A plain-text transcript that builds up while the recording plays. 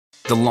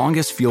The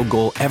longest field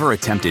goal ever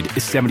attempted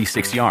is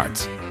 76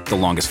 yards. The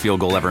longest field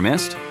goal ever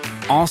missed?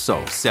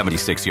 Also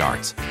 76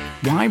 yards.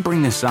 Why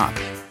bring this up?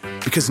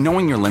 Because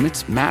knowing your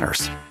limits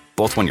matters,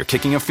 both when you're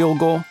kicking a field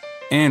goal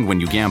and when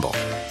you gamble.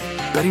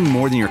 Betting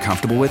more than you're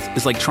comfortable with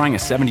is like trying a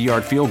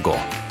 70-yard field goal.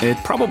 It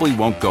probably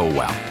won't go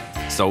well.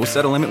 So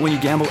set a limit when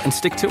you gamble and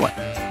stick to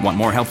it. Want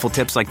more helpful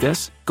tips like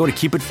this? Go to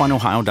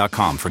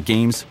keepitfunohio.com for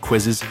games,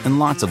 quizzes, and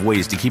lots of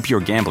ways to keep your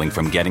gambling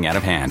from getting out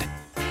of hand.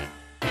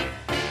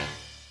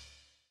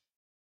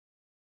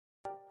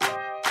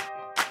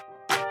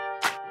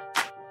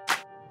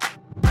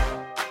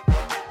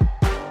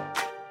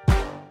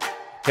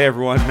 Hey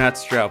everyone, Matt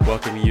Straub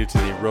welcoming you to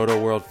the Roto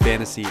World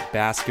Fantasy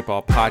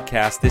Basketball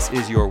Podcast. This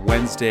is your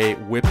Wednesday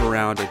whip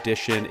around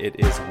edition. It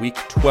is week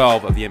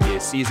 12 of the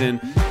NBA season.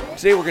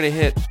 Today we're going to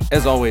hit,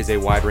 as always, a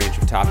wide range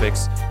of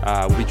topics.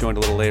 We'll be joined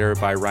a little later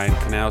by Ryan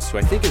Knaus, who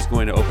I think is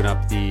going to open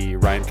up the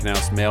Ryan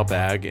Knaus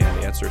mailbag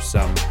and answer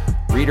some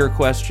reader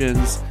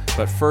questions.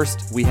 But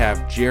first we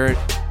have Jared,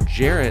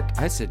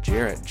 it's a D.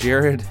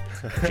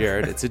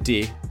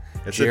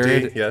 It's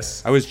Jared, a D,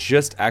 yes. I was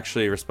just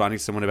actually responding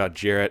to someone about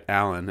Jarrett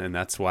Allen, and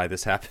that's why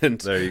this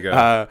happened. There you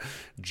go.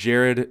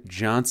 Jared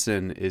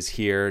Johnson is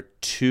here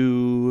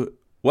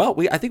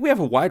I think we have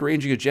a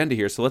wide-ranging agenda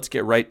here, so let's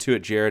get right to it,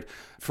 Jared.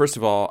 First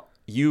of all,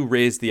 you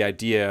raised the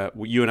idea.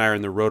 You and I are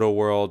in the Roto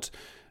World.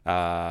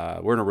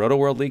 We're in a Roto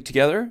World league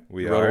together.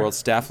 We Roto are. World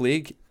staff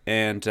league.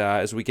 And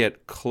as we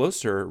get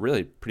closer,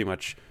 really pretty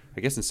much, I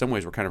guess in some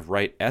ways we're kind of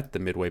right at the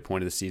midway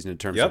point of the season in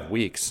terms of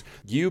weeks.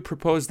 You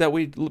proposed that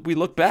we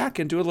look back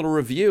and do a little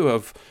review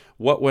of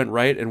what went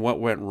right and what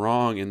went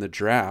wrong in the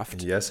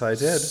draft. Yes, I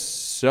did.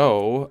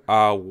 So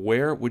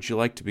where would you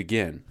like to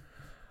begin?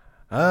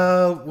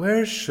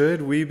 Where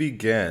should we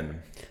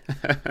begin?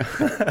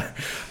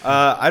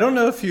 I don't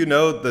know if you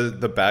know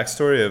the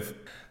backstory of...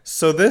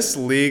 So this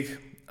league...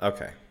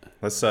 Okay,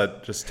 let's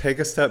just take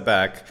a step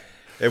back.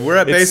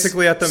 We're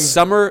basically at the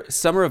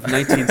summer of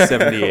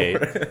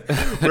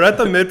 1978. We're at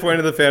the midpoint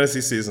of the fantasy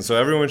season, so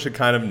everyone should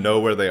kind of know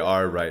where they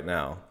are right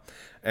now.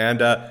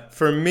 And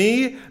for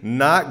me,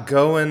 not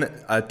going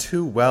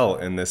too well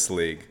in this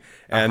league.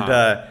 And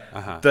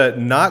the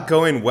not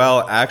going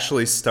well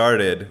actually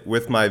started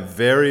with my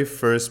very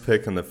first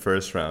pick in the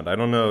first round. I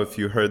don't know if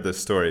you heard this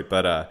story,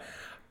 but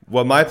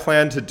what my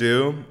plan to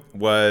do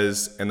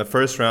was in the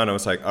first round, I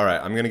was like, all right,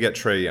 I'm going to get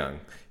Trae Young.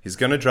 He's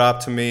going to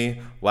drop to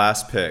me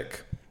last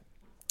pick.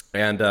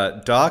 And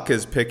Doc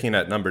is picking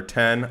at number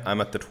 10. I'm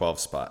at the 12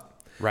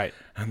 spot. Right.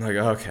 I'm like,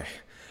 okay.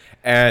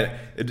 And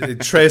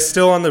Trey's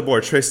still on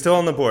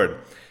the board.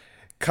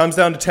 Comes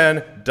down to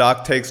 10.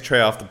 Doc takes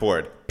Trae off the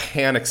board.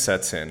 Panic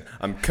sets in.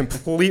 I'm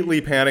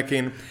completely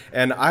panicking.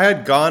 And I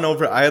had gone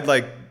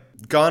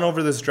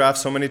over this draft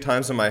so many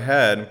times in my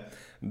head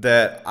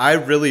that I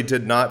really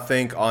did not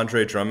think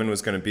Andre Drummond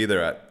was going to be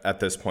there at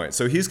this point.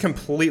 So he's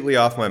completely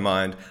off my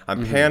mind.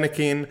 I'm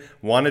panicking,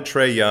 wanted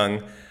Trae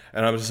Young.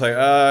 And I was just like,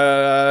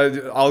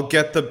 I'll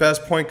get the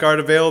best point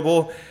guard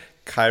available,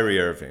 Kyrie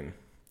Irving.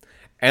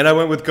 And I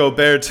went with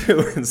Gobert,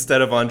 too,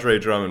 instead of Andre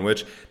Drummond,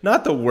 which,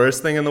 not the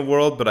worst thing in the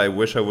world, but I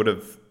wish I would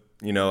have,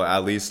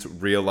 at least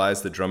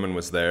realized that Drummond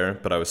was there.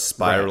 But I was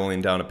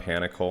spiraling down a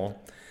panic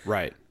hole.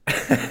 Right.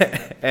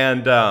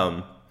 And,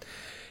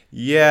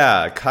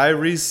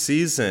 Kyrie's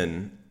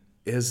season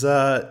is...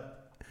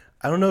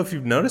 I don't know if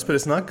you've noticed, but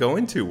it's not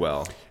going too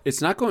well.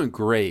 It's not going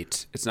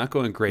great. And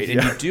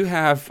Yeah. you do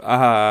have,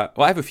 I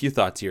have a few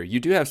thoughts here. You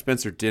do have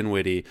Spencer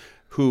Dinwiddie,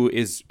 who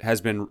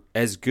has been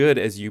as good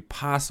as you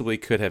possibly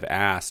could have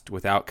asked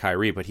without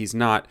Kyrie, but he's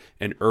not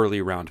an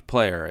early round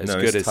player. He's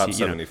top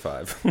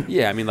 75.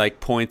 Yeah, I mean,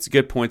 like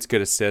good points,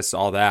 good assists,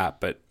 all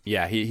that. But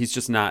yeah, he's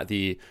just not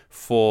the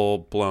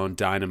full-blown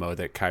dynamo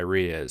that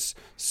Kyrie is.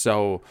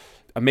 So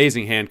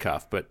amazing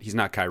handcuff, but he's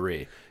not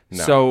Kyrie.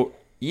 No. So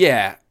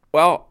yeah.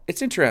 Well,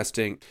 it's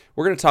interesting.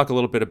 We're going to talk a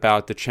little bit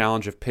about the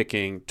challenge of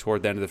picking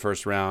toward the end of the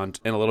first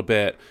round in a little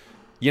bit.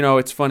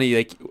 It's funny.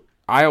 Like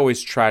I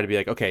always try to be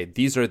like, okay,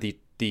 these are the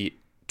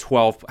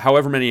 12,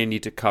 however many I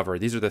need to cover.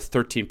 These are the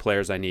 13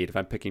 players I need. If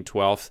I'm picking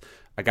 12th,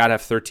 I got to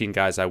have 13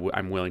 guys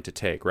I'm willing to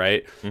take,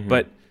 right? Mm-hmm.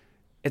 But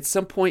at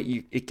some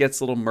point, it gets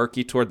a little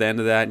murky toward the end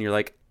of that, and you're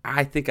like,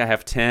 I think I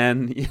have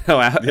 10.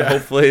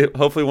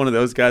 Hopefully one of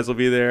those guys will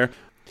be there.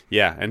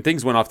 Yeah, and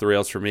things went off the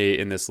rails for me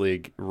in this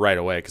league right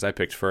away because I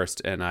picked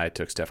first and I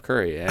took Steph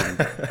Curry, and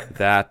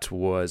that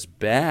was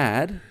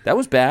bad.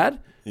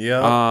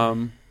 Yeah.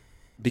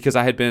 Because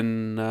I had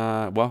been,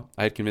 I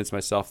had convinced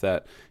myself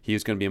that he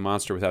was going to be a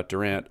monster without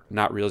Durant,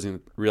 not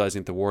realizing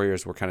that the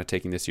Warriors were kind of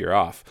taking this year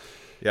off.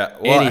 Yeah,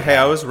 well, hey,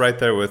 I was right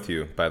there with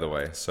you, by the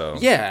way. So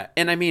yeah,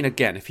 and I mean,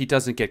 again, if he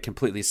doesn't get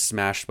completely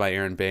smashed by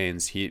Aaron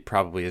Baines, he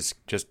probably is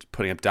just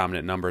putting up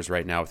dominant numbers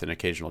right now with an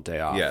occasional day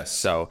off. Yes.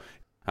 So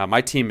my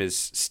team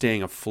is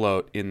staying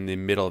afloat in the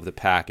middle of the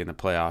pack in the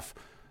playoff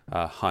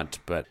hunt,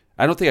 but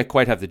I don't think I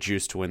quite have the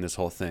juice to win this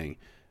whole thing.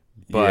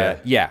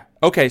 But yeah.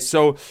 Okay,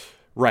 so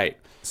right.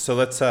 So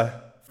let's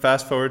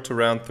fast forward to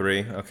round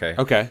 3. Okay.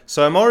 Okay.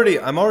 So I'm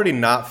already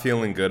not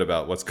feeling good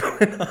about what's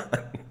going on.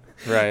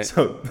 Right.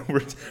 So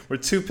we're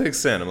 2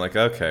 picks in. I'm like,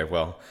 okay,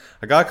 well,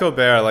 I got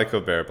Gobert. I like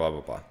Gobert. Blah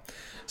blah blah.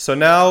 So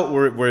now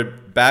we're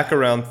back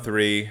around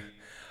 3.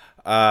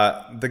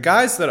 The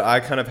guys that I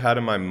kind of had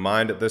in my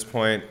mind at this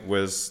point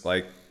was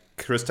like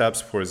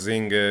Kristaps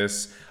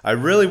Porzingis. I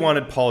really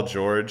wanted Paul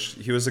George.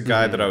 He was a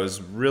guy that I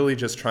was really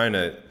just trying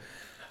to.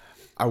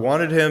 I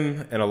wanted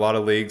him in a lot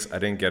of leagues. I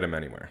didn't get him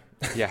anywhere.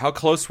 Yeah, how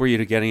close were you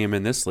to getting him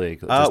in this league?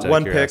 Just out of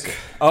 1 curiosity. pick.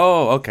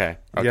 Oh, okay.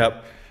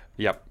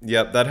 Yep.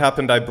 That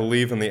happened, I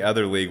believe, in the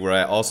other league where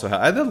I also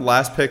had. I had the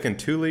last pick in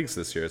 2 leagues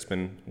this year. It's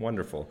been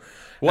wonderful.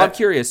 Well, I'm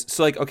curious.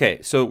 So, like, okay,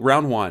 so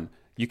round 1,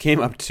 you came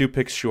up 2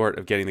 picks short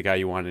of getting the guy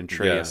you wanted in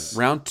Trae. Yes.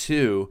 Round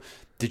 2,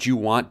 did you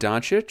want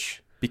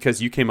Doncic?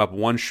 Because you came up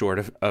 1 short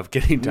of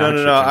getting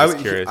Doncic. No. I'm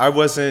just curious. I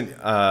wasn't.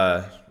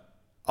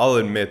 I'll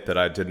admit that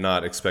I did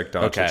not expect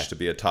Doncic Okay. to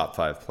be a top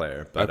 5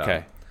 player. But,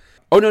 okay.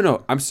 Oh,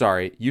 no. I'm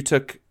sorry. You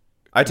took.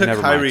 I took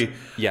Never Kyrie. mind.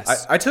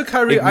 Yes. I took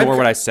Kyrie. Ignore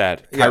what I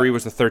said. Yeah. Kyrie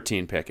was the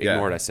 13 pick.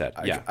 Ignore what I said.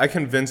 Yeah. I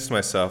convinced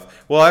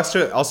myself. Well,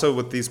 actually, also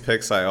with these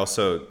picks, I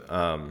also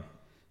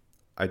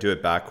I do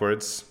it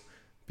backwards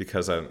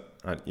because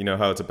you know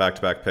how it's a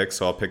back-to-back pick,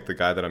 so I'll pick the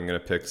guy that I'm going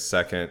to pick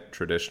second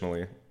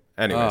traditionally.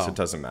 Anyways, It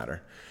doesn't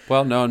matter.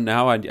 Well, no,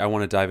 now I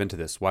want to dive into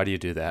this. Why do you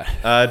do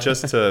that?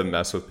 Just to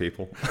mess with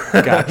people.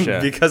 Gotcha.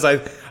 Because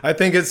I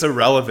think it's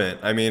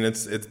irrelevant. I mean,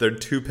 they're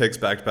 2 picks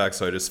back-to-back,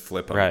 so I just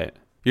flip them. Right.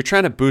 You're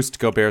trying to boost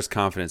Gobert's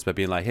confidence by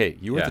being like, hey,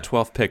 you were the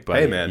 12th pick,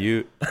 buddy. Hey, man.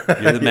 You're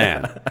the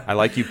man. I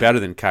like you better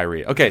than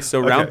Kyrie. Okay, so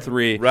round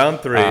 3. Round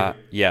 3.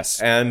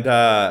 Yes. And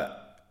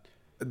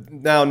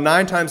now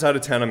 9 times out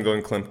of 10, I'm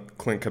going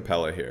Clint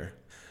Capella here.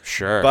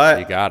 Sure, But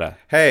you gotta.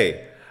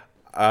 Hey,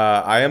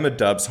 I am a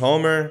Dubs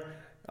homer.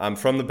 I'm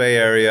from the Bay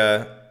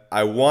Area.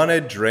 I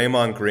wanted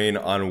Draymond Green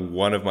on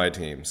one of my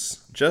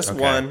teams. Just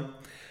one.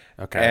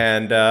 Okay.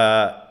 And,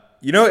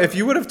 if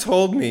you would have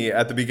told me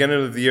at the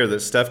beginning of the year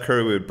that Steph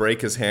Curry would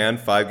break his hand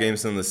 5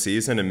 games in the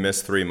season and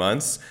miss 3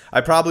 months,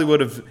 I probably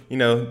would have,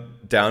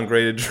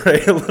 downgraded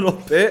Dre a little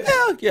bit.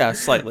 Yeah,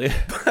 slightly.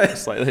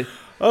 Slightly.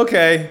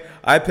 Okay,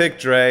 I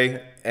picked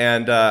Dre,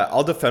 and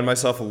I'll defend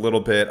myself a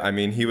little bit. I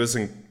mean, he was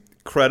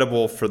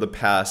incredible for the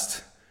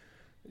past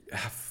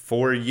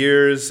 4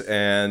 years,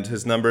 and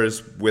his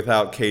numbers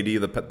without KD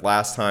the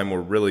last time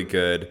were really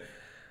good.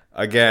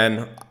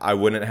 Again, I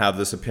wouldn't have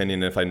this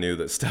opinion if I knew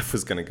that Steph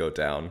was going to go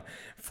down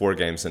 4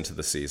 games into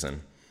the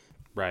season.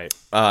 Right.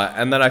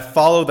 And then I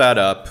follow that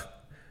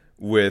up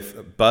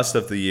with Bust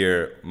of the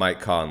Year,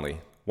 Mike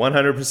Conley.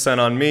 100%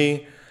 on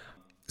me.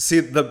 See,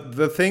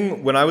 the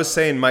thing, when I was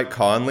saying Mike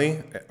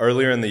Conley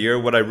earlier in the year,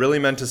 what I really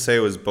meant to say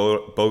was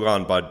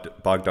Bogan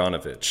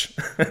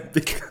Bogdanovic.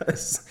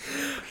 Because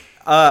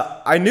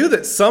I knew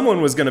that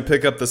someone was going to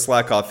pick up the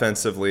slack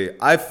offensively.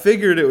 I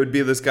figured it would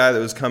be this guy that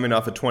was coming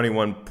off a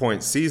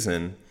 21-point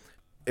season.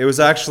 It was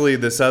actually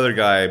this other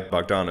guy,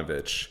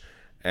 Bogdanovic.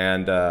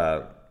 And,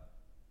 I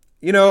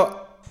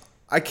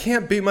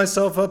can't beat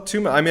myself up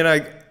too much. I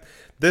mean,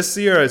 this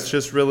year it's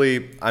just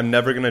really, I'm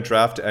never going to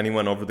draft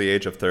anyone over the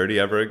age of 30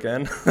 ever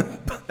again.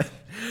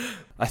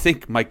 I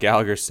think Mike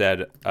Gallagher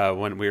said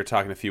when we were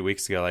talking a few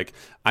weeks ago, like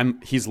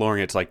he's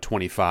lowering it to like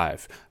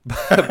 25.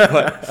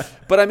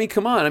 but I mean,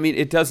 come on. I mean,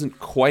 it's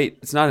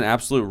not an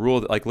absolute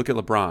rule that, like, look at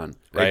LeBron,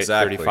 right?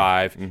 Exactly.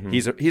 35.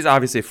 Mm-hmm. He's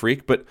obviously a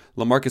freak, but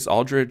LaMarcus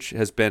Aldridge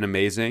has been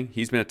amazing.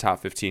 He's been a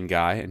top 15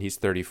 guy, and he's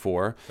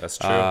 34. That's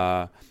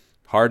true.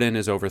 Harden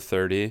is over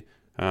 30.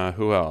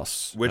 Who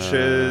else? Which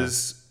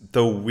is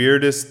the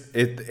weirdest.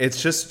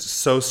 It's just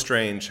so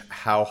strange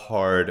how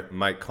hard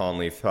Mike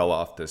Conley fell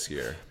off this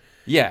year.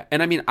 Yeah,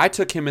 and I mean, I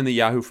took him in the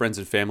Yahoo Friends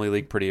and Family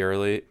League pretty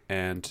early,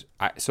 and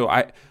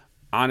I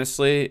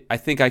honestly, I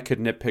think I could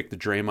nitpick the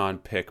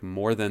Draymond pick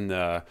more than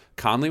the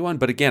Conley one,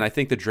 but again, I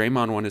think the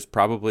Draymond one is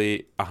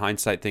probably a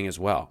hindsight thing as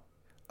well.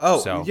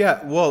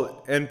 Yeah,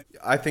 well, and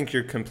I think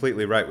you're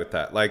completely right with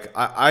that. Like,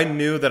 I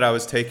knew that I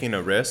was taking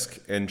a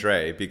risk in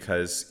Dre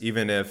because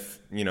even if,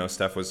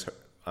 Steph was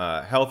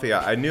healthy,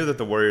 I knew that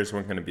the Warriors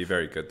weren't going to be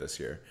very good this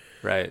year.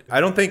 Right. I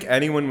don't think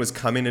anyone was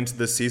coming into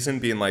this season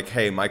being like,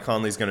 hey, Mike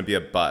Conley's going to be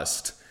a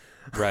bust.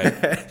 Right.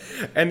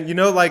 And,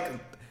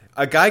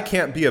 a guy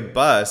can't be a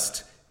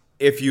bust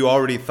if you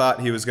already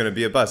thought he was going to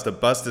be a bust. A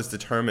bust is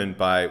determined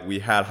by we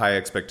had high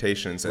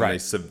expectations and they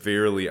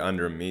severely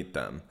undermeet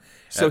them.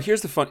 So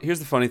here's the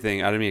funny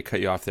thing. I don't mean to cut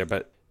you off there,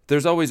 but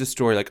there's always a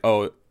story like,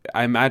 oh,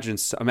 I imagine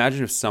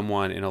if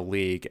someone in a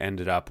league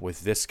ended up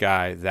with this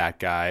guy, that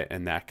guy,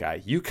 and that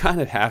guy. You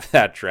kind of have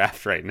that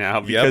draft right now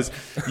because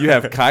you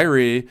have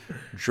Kyrie,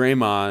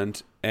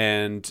 Draymond,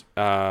 and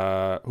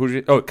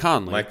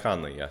Conley. Mike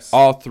Conley, yes.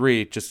 All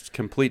 3 just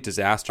complete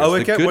disasters.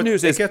 Oh, Good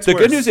news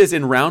is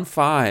in round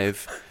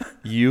 5,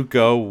 you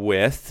go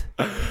with.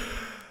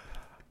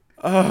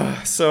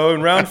 So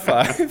in round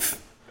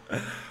 5,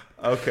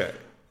 okay.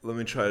 Let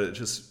me try to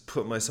just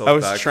put myself back.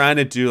 I was trying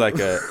to do like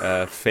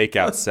a fake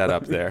out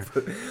setup there.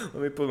 Let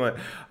me put my... Do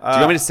you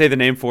want me to say the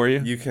name for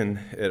you? You can.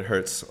 It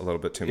hurts a little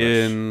bit too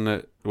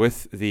much.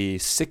 With the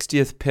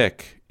 60th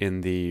pick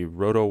in the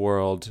Roto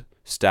World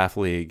Staff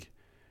League,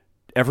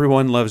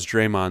 Everyone Loves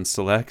Draymond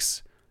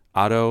selects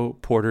Otto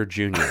Porter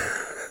Jr.,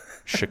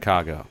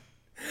 Chicago.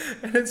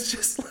 And it's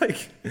just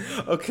like,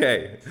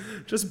 okay,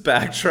 just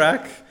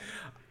backtrack.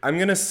 I'm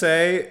going to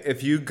say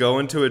if you go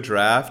into a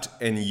draft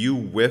and you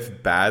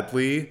whiff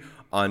badly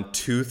on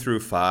 2 through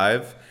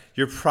 5,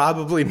 you're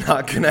probably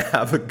not going to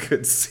have a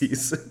good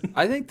season.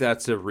 I think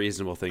that's a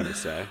reasonable thing to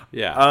say.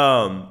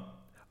 Yeah.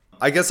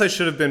 I guess I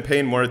should have been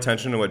paying more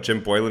attention to what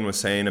Jim Boylan was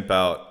saying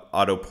about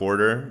Otto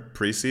Porter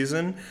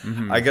preseason.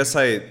 Mm-hmm. I guess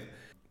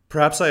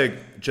perhaps I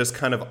just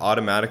kind of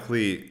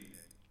automatically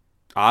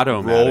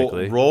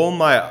roll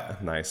my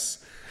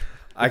nice.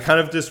 I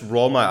kind of just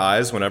roll my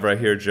eyes whenever I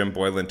hear Jim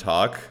Boylan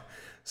talk.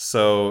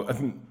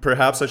 So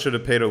perhaps I should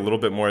have paid a little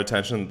bit more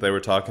attention that they were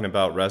talking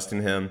about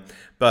resting him.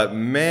 But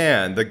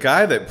man, the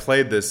guy that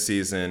played this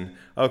season,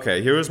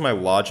 okay, here was my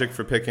logic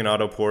for picking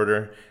Otto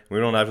Porter. We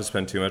don't have to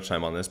spend too much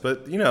time on this,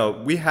 but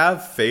we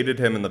have faded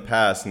him in the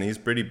past, and he's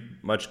pretty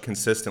much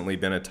consistently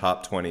been a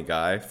top 20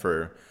 guy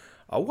for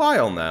a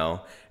while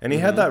now. And he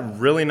had that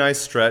really nice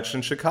stretch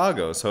in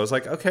Chicago. So I was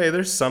like, okay,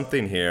 there's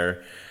something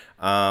here.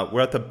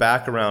 We're at the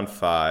back around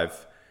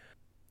 5.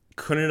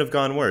 Couldn't have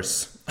gone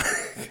worse.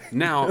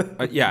 Now,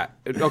 yeah,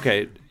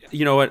 okay.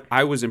 You know what?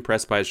 I was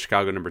impressed by his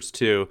Chicago numbers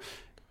too.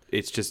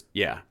 It's just,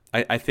 yeah.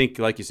 I think,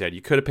 like you said,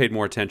 you could have paid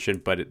more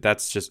attention, but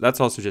that's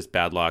also just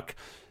bad luck.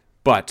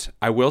 But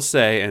I will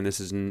say, and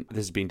this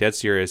is being dead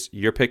serious,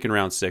 your pick in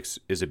round 6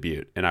 is a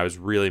beaut, and I was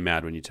really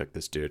mad when you took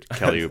this dude,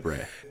 Kelly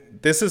Oubre.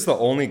 This is the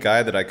only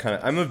guy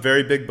that I'm a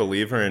very big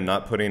believer in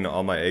not putting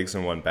all my eggs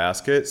in one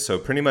basket. So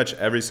pretty much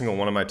every single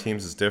one of my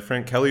teams is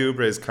different. Kelly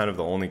Oubre is kind of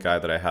the only guy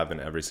that I have in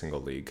every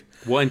single league.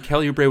 Well, and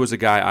Kelly Oubre was a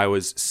guy I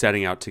was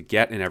setting out to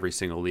get in every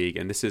single league,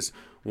 and this is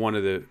one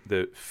of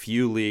the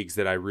few leagues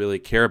that I really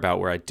care about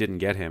where I didn't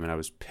get him, and I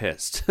was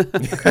pissed.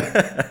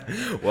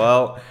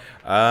 Well,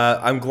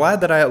 I'm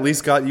glad that I at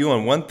least got you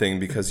on one thing,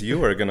 because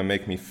you are going to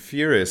make me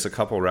furious a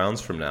couple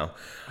rounds from now.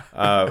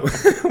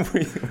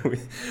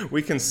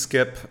 We can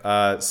skip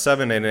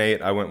 7 and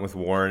 8. I went with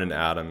Warren and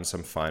Adams.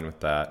 I'm fine with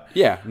that.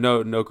 Yeah,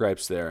 no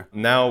gripes there.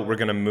 Now we're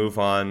going to move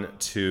on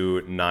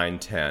to 9,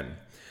 10.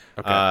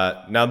 Okay.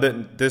 Now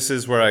that this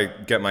is where I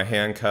get my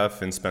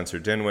handcuff in Spencer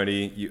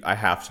Dinwiddie, I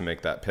have to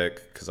make that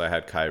pick because I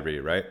had Kyrie,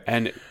 right?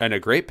 And a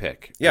great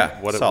pick. Yeah,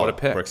 what a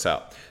pick. Works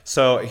out.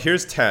 So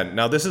here's 10.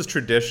 Now this is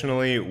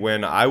traditionally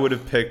when I would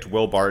have picked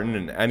Will Barton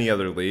in any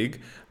other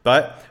league,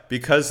 but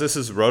because this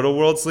is Roto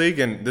World's league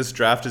and this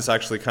draft is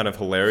actually kind of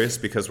hilarious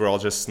because we're all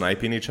just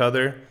sniping each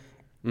other.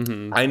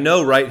 Mm-hmm. I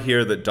know right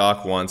here that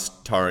Doc wants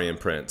Taurean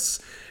Prince,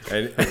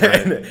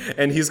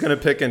 and he's going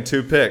to pick in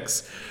 2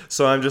 picks.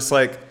 So I'm just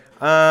like,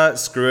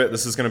 screw it.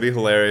 This is going to be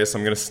hilarious.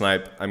 I'm going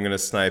to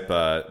snipe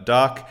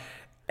Doc.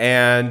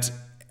 And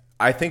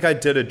I think I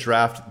did a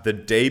draft the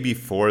day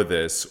before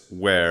this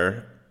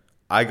where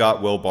I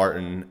got Will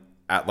Barton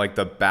at like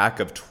the back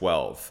of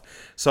 12.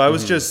 So I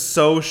was just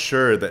so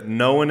sure that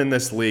no one in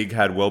this league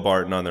had Will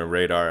Barton on their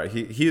radar.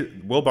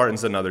 Will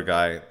Barton's another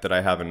guy that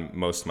I have in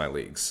most of my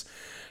leagues,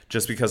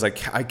 just because I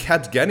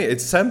kept getting it.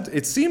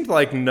 It seemed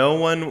like no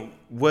one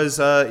was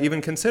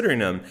even considering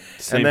him.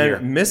 Same and then here.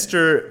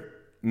 Mr.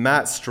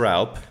 Matt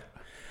Stroup.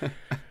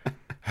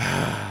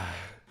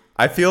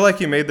 I feel like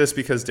you made this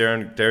because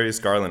Darius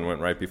Garland went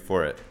right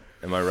before it.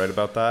 Am I right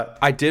about that?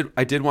 I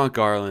did want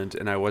Garland,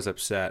 and I was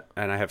upset,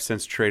 and I have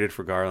since traded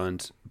for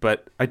Garland.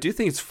 But I do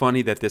think it's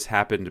funny that this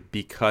happened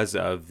because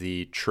of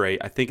the Trae.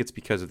 I think it's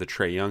because of the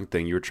Trae Young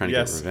thing. You were trying to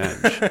get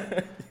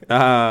revenge.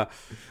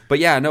 But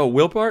yeah, no,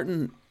 Will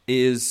Barton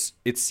is,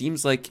 it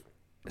seems like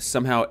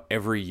somehow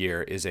every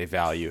year is a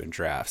value in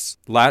drafts.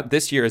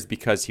 This year is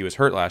because he was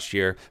hurt last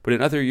year, but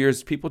in other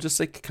years, people just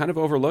like kind of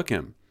overlook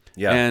him.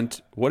 Yeah. And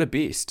what a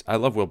beast. I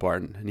love Will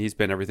Barton, and he's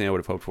been everything I would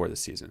have hoped for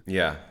this season.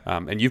 Yeah.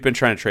 And you've been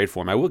trying to trade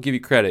for him. I will give you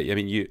credit. I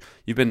mean,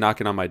 you've been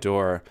knocking on my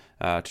door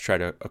to try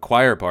to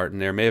acquire Barton.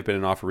 There may have been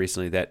an offer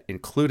recently that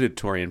included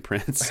Taurean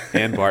Prince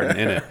and Barton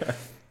in it.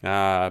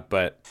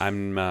 But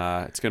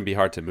it's going to be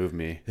hard to move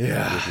me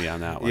on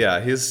that one. Yeah,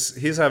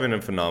 he's having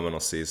a phenomenal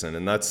season,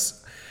 and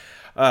that's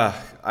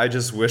I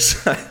just wish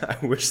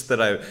that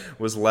I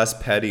was less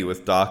petty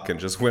with Doc and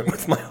just went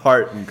with my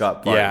heart and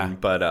got Barton. Yeah,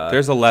 but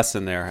there's a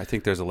lesson there. I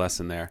think there's a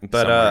lesson there.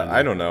 But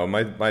I don't know.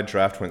 My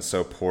draft went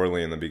so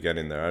poorly in the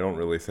beginning there. I don't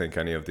really think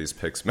any of these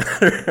picks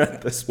matter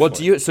at this point.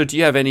 Well, do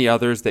you have any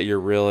others that you're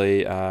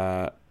really?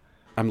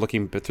 I'm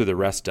looking through the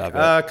rest of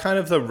it. Kind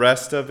of the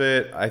rest of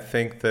it. I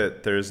think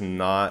that there's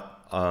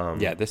not.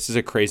 This is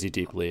a crazy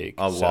deep league.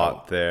 A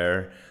lot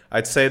there.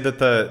 I'd say that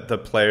the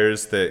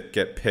players that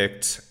get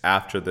picked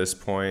after this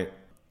point,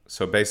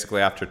 so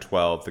basically after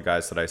 12, the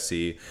guys that I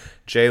see,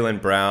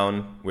 Jaylen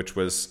Brown, which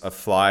was a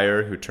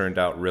flyer who turned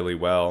out really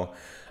well.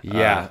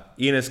 Yeah.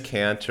 Enes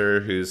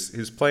Kanter,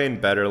 who's playing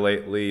better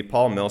lately.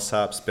 Paul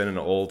Millsap's been an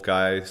old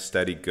guy,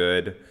 steady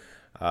good.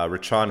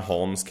 Richaun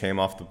Holmes came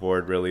off the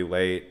board really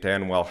late.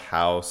 Danwell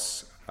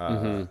House.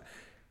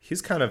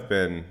 He's kind of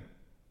been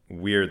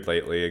weird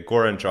lately.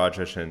 Goran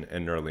Dragic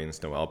and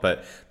Nerlens Noel.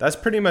 But that's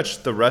pretty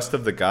much the rest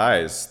of the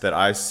guys that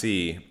I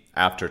see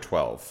after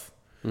 12.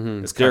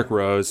 It's Derrick kind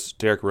Rose,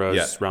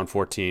 Yeah. round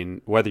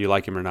 14, whether you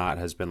like him or not,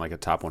 has been like a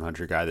top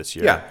 100 guy this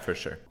year. Yeah, for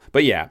sure.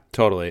 But yeah,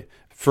 totally.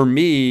 For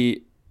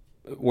me,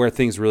 where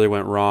things really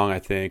went wrong, I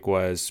think,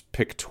 was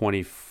pick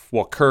 20.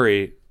 Well,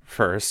 Curry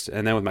first,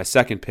 and then with my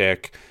second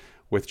pick,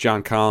 with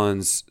John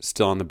Collins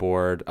still on the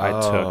board, I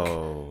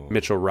took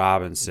Mitchell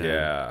Robinson.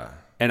 Yeah.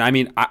 And I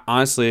mean,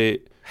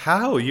 honestly,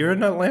 How? You're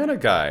an Atlanta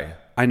guy.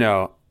 I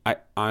know. I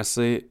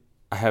honestly,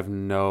 I have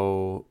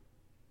no.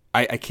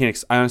 I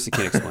can't. I honestly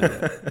can't explain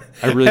it.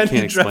 I really And can't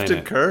you explain drafted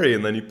it. Curry,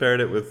 and then you paired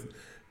it with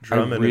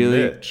Drummond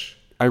really- and Mitch.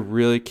 I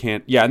really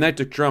can't. Yeah, and I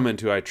took Drummond,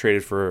 who I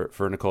traded for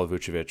Nikola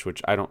Vucevic,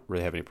 which I don't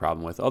really have any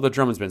problem with. Although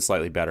Drummond's been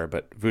slightly better,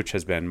 but Vuce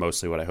has been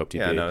mostly what I hoped he'd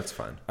Yeah, be. no, it's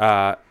fine.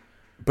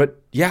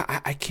 But yeah,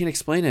 I can't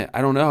explain it.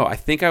 I don't know. I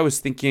think I was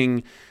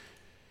thinking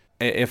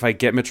if I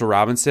get Mitchell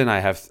Robinson,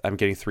 I'm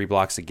getting 3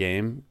 blocks a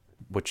game,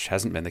 which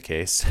hasn't been the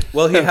case.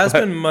 Well, he has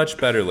been much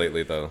better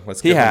lately, though.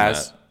 Let's give him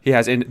that. He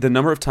has. And the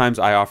number of times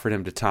I offered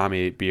him to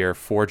Tommy Beer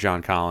for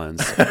John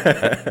Collins.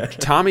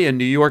 Tommy, a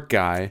New York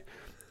guy,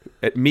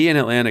 me, an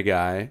Atlanta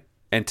guy,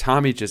 and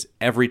Tommy just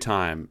every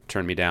time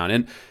turned me down.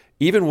 And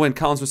even when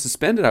Collins was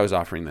suspended, I was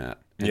offering that,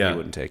 and Yeah. he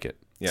wouldn't take it.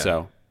 Yeah.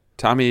 So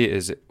Tommy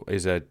is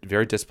a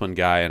very disciplined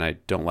guy, and I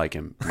don't like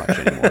him much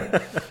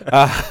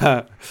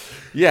anymore.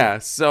 Yeah.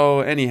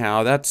 So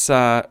anyhow, that's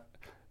a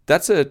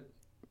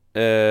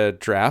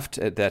draft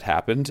that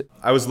happened.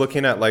 I was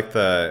looking at like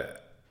the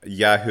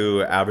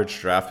Yahoo average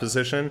draft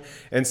position,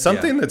 and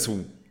something that's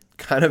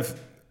kind of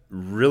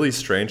really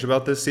strange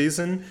about this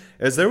season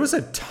is there was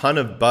a ton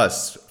of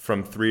busts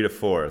from 3 to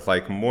 4,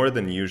 like more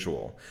than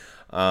usual.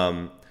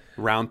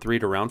 Round 3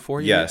 to round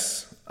 4.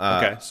 Yes.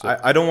 Okay, so-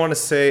 I don't want to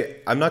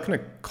say, I'm not going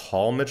to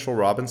call Mitchell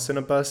Robinson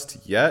a bust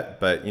yet,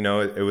 but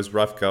it was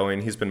rough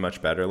going. He's been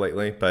much better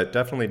lately, but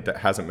definitely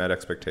hasn't met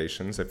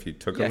expectations if you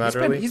took him that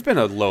early. He's been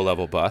a low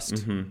level bust.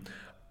 Mm-hmm.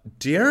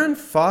 De'Aaron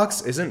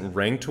Fox isn't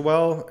ranked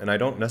well, and I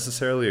don't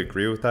necessarily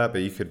agree with that,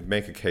 but you could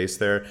make a case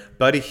there.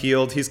 Buddy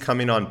Hield, he's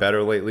coming on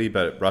better lately,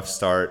 but rough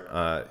start.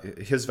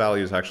 His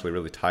value is actually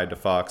really tied to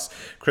Fox.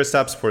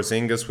 Kristaps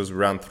Porzingis was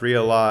around 3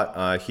 a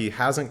lot. He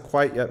hasn't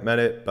quite yet met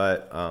it,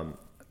 but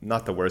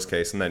not the worst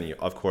case. And then,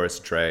 of course,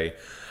 Trey.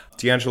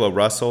 D'Angelo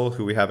Russell,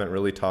 who we haven't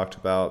really talked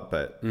about,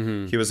 but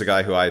he was a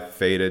guy who I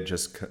faded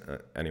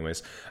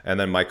anyways. And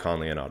then Mike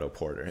Conley and Otto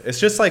Porter.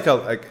 It's just like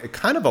a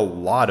kind of a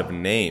lot of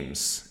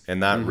names in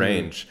that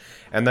range.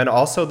 And then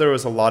also there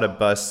was a lot of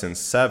busts in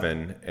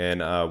 7,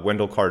 and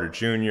Wendell Carter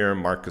Jr.,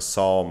 Marc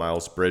Gasol,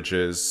 Miles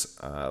Bridges,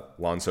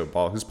 Lonzo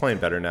Ball, who's playing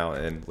better now,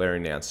 and Larry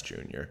Nance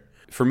Jr.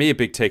 For me, a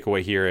big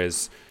takeaway here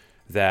is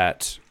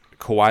that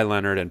Kawhi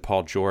Leonard and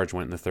Paul George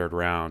went in the 3rd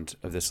round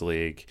of this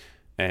league,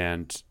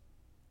 and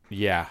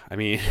yeah, I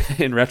mean,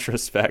 in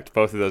retrospect,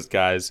 both of those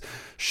guys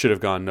should have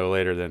gone no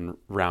later than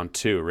round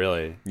 2.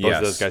 Really, both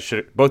of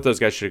those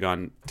guys should have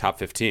gone top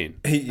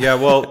 15. Yeah,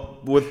 well,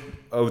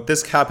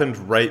 this happened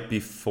right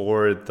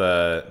before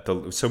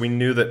so we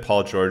knew that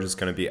Paul George is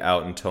going to be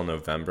out until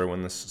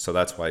November so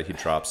that's why he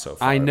dropped so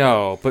far. I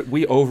know, but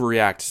we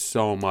overreact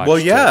so much. Well,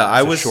 yeah,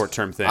 I was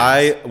short-term things.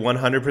 I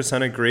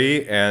 100%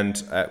 agree,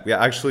 and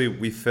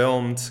we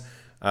filmed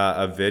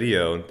a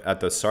video at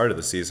the start of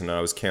the season, and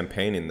I was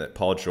campaigning that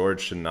Paul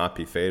George should not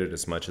be faded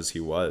as much as he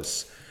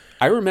was.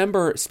 I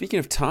remember, speaking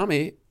of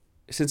Tommy,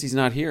 since he's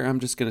not here, I'm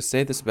just going to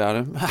say this about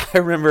him. I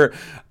remember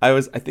I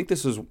think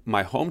this was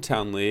my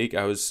hometown league.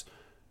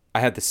 I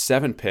had the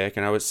 7 pick,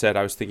 and I was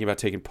thinking about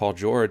taking Paul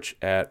George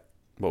at,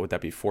 what would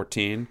that be,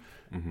 14?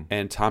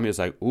 And Tommy was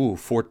like, "Ooh,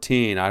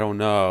 14, I don't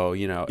know,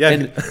 Yeah.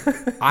 And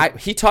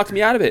he talked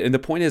me out of it. And the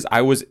point is,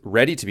 I was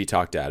ready to be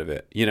talked out of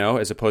it,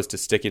 as opposed to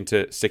sticking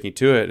to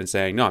it and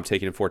saying, "No, I'm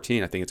taking it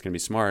 14. I think it's going to be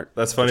smart."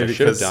 That's funny which I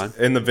should have because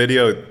done. in the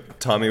video,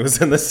 Tommy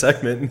was in the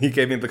segment, and he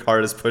gave me the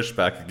hardest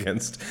pushback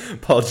against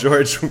Paul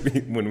George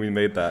when we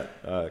made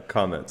that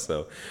comment.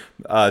 So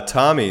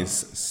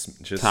Tommy's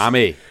just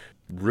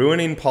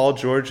ruining Paul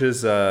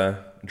George's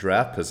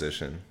draft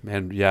position.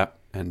 And yeah,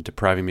 and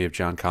depriving me of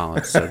John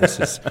Collins. So this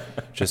is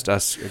just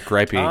us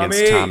griping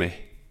against Tommy.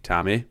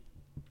 Tommy.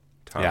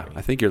 Yeah,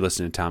 I think you're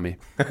listening, Tommy.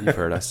 You've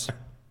heard us.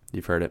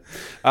 You've heard it.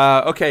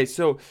 Okay,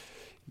 so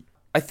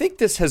I think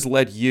this has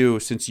led you,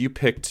 since you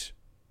picked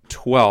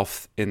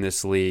 12th in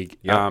this league.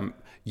 Yep.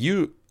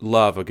 You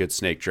love a good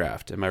snake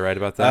draft. Am I right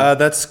about that?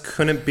 That's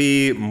couldn't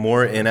be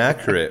more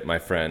inaccurate, my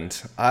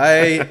friend.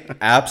 I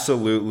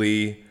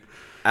absolutely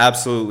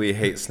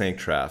hate snake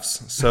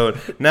drafts. So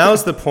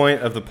now's the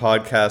point of the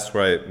podcast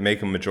where I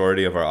make a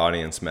majority of our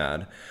audience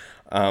mad.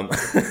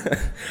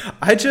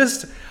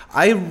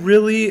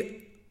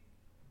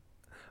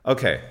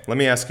 Okay, let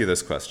me ask you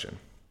this question.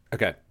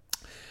 Okay.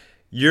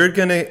 You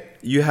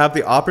have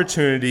the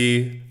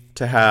opportunity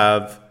to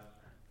have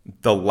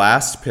the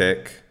last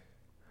pick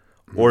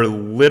or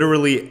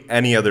literally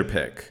any other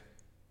pick.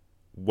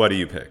 What do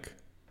you pick?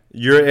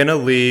 You're in a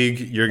league,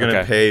 you're going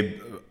to pay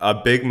a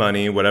big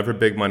money, whatever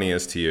big money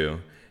is to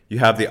you. You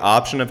have the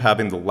option of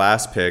having the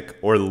last pick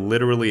or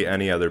literally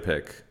any other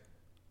pick.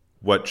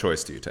 What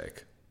choice do you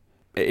take?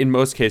 In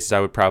most cases,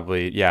 I'd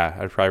probably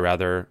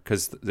rather,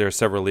 because there are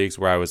several leagues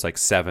where I was like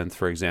 7th,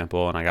 for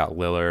example, and I got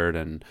Lillard,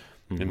 and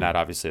that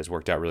obviously has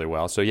worked out really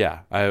well. So yeah,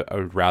 I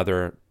would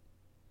rather,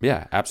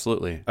 yeah,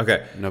 absolutely.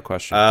 Okay. No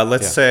question.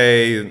 Let's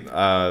say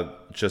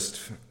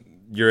just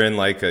you're in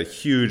like a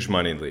huge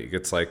money league.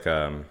 It's like,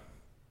 I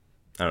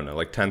don't know,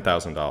 like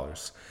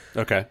 $10,000.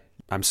 Okay.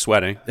 I'm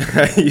sweating.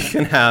 You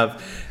can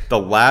have the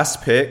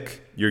last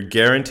pick. You're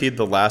guaranteed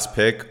the last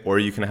pick, or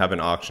you can have an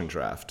auction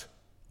draft.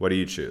 What do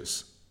you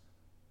choose?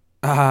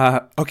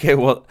 Okay,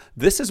 well,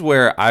 this is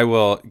where I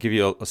will give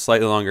you a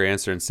slightly longer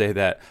answer and say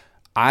that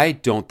I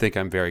don't think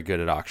I'm very good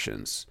at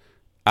auctions.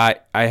 I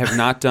have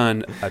not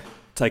done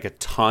a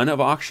ton of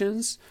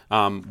auctions.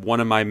 One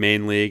of my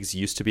main leagues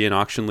used to be an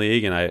auction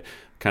league, and I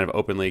kind of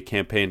openly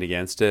campaigned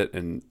against it.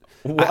 And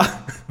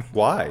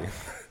Why?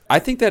 I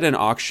think that an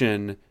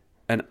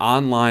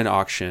online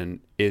auction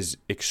is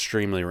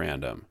extremely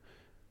random.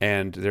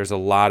 And there's a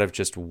lot of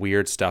just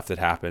weird stuff that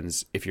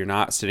happens if you're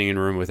not sitting in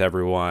a room with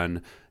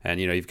everyone,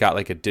 and you've got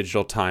like a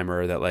digital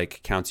timer that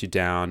like counts you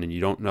down, and you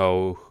don't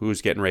know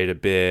who's getting ready to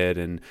bid,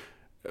 and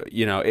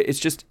it's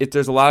just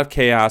there's a lot of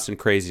chaos and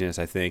craziness,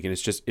 I think, and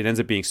it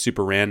ends up being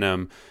super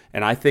random.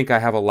 And I think I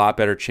have a lot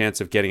better chance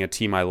of getting a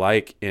team I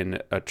like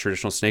in a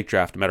traditional snake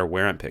draft, no matter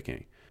where I'm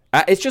picking.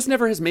 It just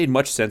never has made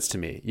much sense to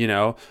me.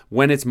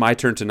 When it's my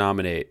turn to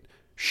nominate,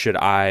 should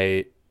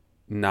I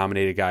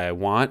nominate a guy I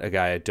want, a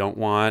guy I don't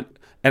want?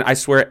 And I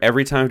swear,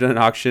 every time I've done an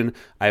auction,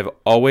 I've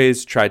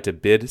always tried to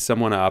bid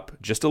someone up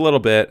just a little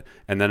bit,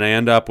 and then I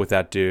end up with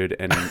that dude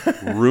and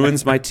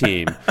ruins my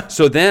team.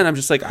 So then I'm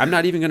just like, I'm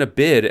not even going to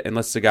bid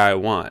unless it's a guy I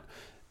want.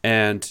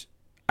 And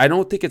I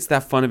don't think it's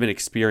that fun of an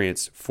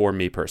experience for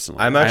me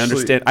personally.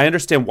 I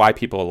understand why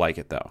people like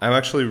it, though. I'm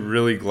actually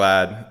really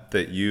glad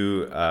that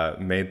you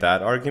made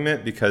that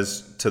argument,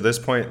 because to this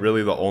point,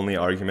 really the only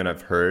argument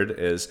I've heard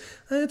is,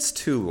 it's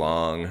too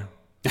long.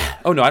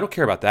 Oh, no, I don't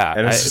care about that.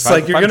 And it's just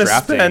like, you're going to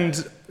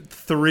spend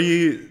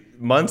 3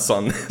 months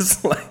on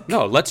this.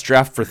 No, let's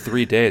draft for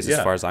 3 days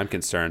as far as I'm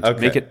concerned.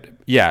 Okay. Make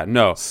it,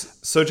 no.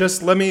 So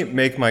just let me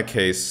make my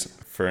case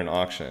for an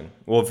auction.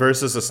 Well,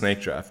 versus a snake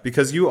draft.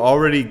 Because you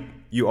already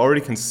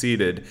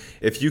conceded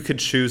if you could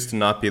choose to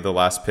not be the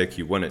last pick,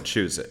 you wouldn't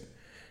choose it.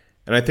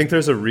 And I think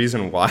there's a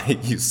reason why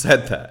you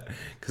said that.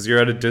 Because you're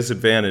at a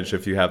disadvantage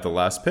if you have the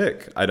last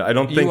pick. I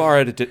don't think... You are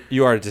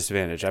at a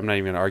disadvantage. I'm not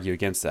even going to argue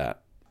against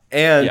that.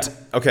 And,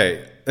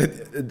 okay,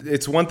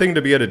 it's one thing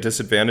to be at a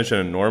disadvantage in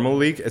a normal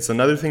league. It's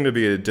another thing to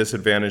be at a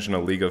disadvantage in a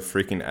league of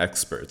freaking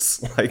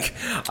experts. Like,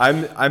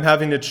 I'm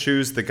having to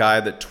choose the guy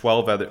that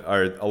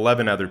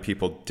 11 other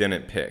people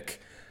didn't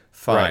pick.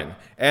 Fine. Right.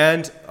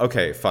 And,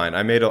 okay, fine.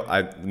 I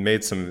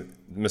made some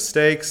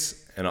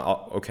mistakes, and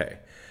okay.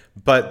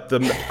 But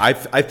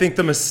I think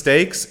the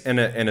mistakes in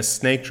a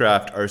snake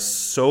draft are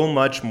so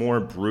much more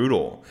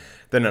brutal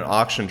than an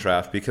auction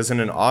draft, because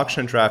in an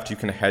auction draft, you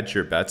can hedge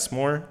your bets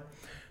more.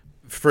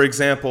 For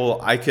example,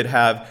 I would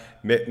have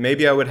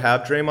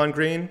Draymond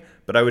Green,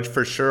 but I would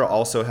for sure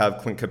also have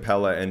Clint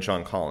Capella and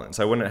John Collins.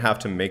 I wouldn't have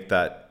to make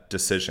that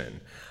decision.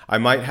 I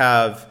might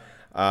have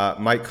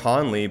Mike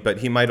Conley, but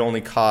he might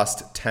only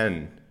cost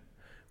 10.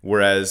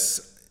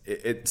 Whereas,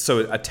 so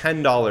a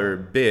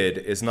 $10 bid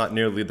is not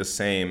nearly the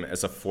same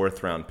as a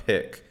 4th round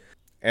pick.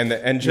 And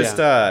I'm just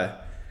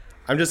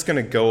going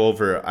to go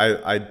over,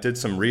 I did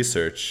some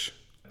research.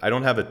 I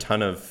don't have a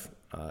ton of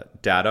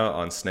data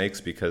on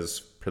snakes,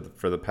 because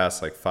for the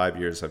past 5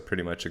 years, I've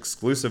pretty much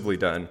exclusively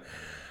done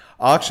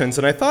auctions.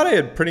 And I thought I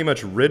had pretty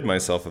much rid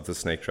myself of the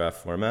snake draft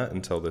format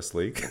until this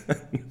league.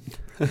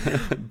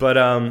 But,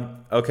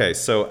 okay,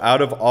 so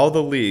out of all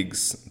the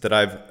leagues that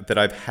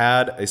I've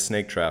had a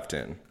snake draft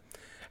in,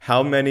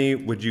 how many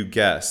would you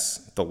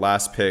guess the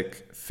last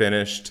pick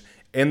finished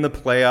in the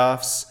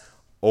playoffs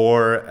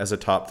or as a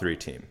top 3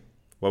 team?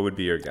 What would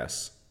be your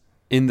guess?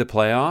 In the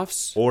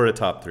playoffs? Or a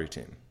top 3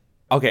 team.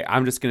 Okay,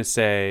 I'm just going to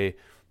say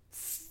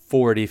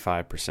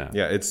 45%.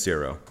 Yeah, it's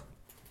 0.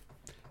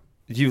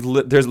 There's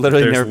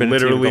literally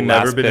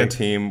never been a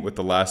team with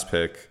the last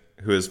pick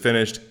who has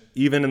finished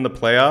even in the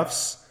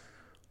playoffs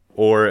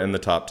or in the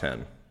top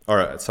 10.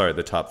 Or, sorry,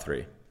 the top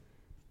 3.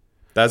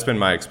 That's been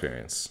my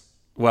experience.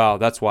 Well,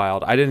 that's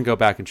wild. I didn't go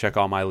back and check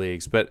all my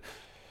leagues, but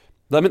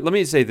let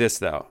me say this,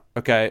 though.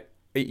 Okay,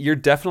 you're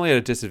definitely at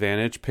a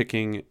disadvantage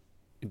picking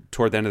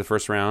toward the end of the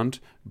first round,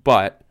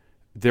 but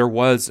there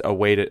was a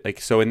way to,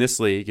 so in this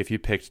league, if you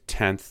picked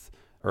 10th,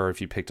 or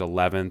if you picked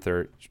 11th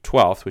or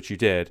 12th, which you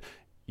did,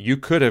 you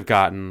could have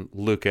gotten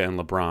Luka and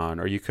LeBron,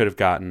 or you could have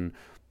gotten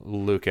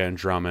Luka and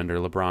Drummond, or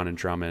LeBron and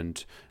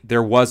Drummond.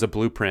 There was a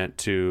blueprint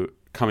to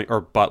coming, or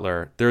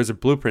Butler. There is a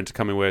blueprint to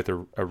coming away with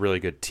a really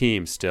good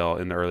team still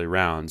in the early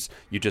rounds.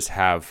 You just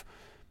have,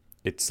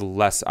 it's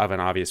less of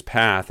an obvious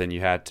path, and you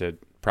had to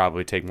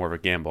probably take more of a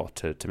gamble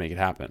to make it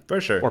happen.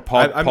 For sure. Or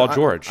Paul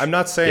George. I'm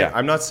not saying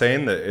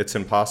that it's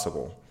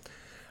impossible.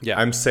 Yeah.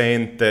 I'm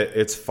saying that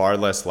it's far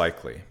less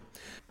likely.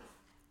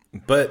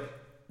 But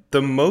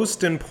the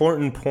most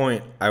important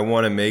point I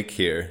want to make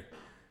here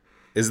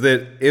is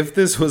that if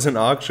this was an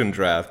auction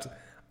draft,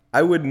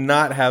 I would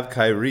not have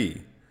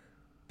Kyrie.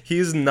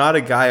 He's not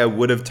a guy I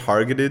would have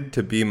targeted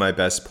to be my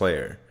best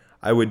player.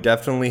 I would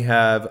definitely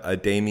have a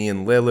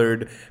Damian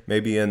Lillard,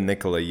 maybe a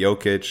Nikola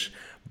Jokic,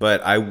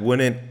 but I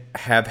wouldn't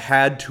have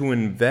had to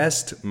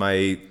invest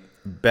my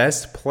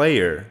best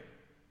player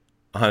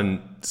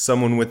on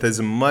someone with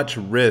as much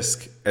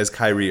risk as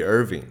Kyrie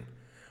Irving.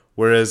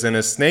 Whereas in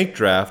a snake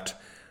draft,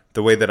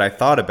 the way that I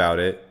thought about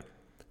it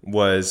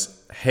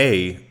was,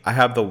 hey, I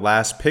have the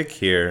last pick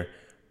here.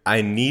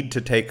 I need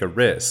to take a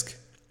risk.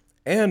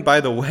 And by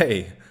the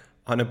way,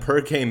 on a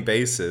per-game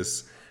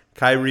basis,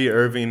 Kyrie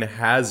Irving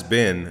has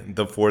been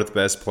the fourth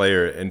best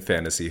player in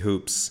fantasy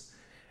hoops.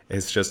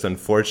 It's just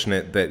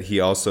unfortunate that he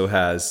also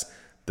has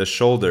the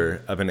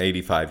shoulder of an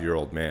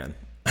 85-year-old man.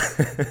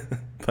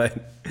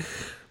 But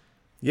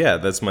yeah,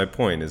 that's my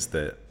point, is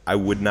that I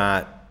would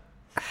not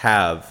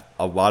have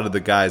a lot of the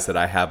guys that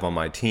I have on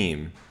my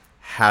team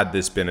had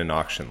this been an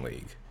auction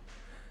league.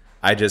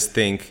 I just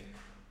think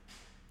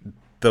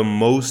the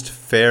most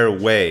fair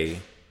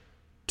way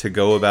to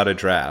go about a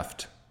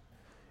draft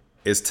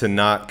is to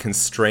not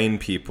constrain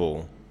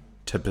people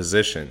to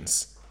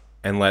positions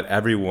and let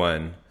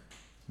everyone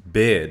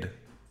bid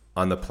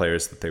on the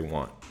players that they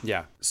want.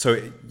 Yeah.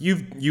 So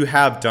you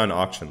have done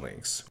auction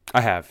leagues.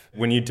 I have.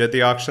 When you did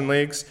the auction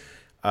leagues,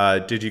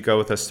 did you go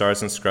with a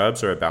stars and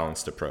scrubs or a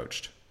balanced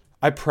approach?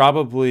 I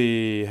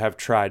probably have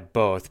tried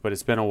both, but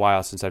it's been a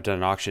while since I've done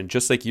an auction.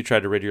 Just like you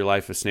tried to rid your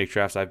life of snake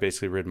drafts, I've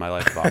basically rid my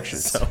life of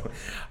auctions.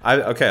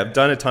 I've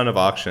done a ton of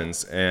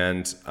auctions,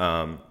 and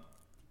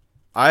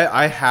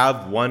I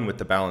have one with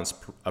the balanced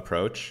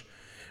approach,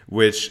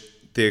 which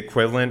the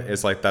equivalent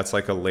is that's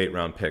like a late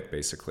round pick,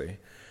 basically.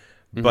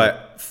 Mm-hmm.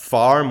 But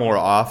far more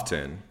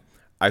often,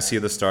 I see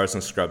the stars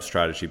and scrubs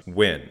strategy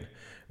win,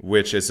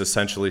 which is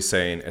essentially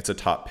saying it's a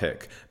top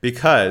pick.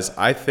 Because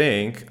I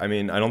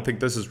don't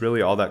think this is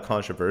really all that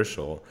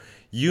controversial.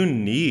 You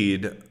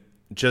need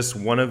just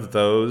one of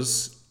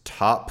those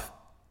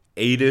top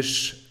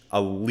 8-ish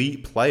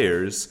elite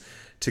players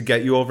to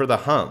get you over the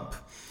hump.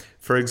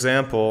 For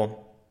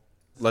example,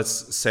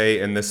 let's say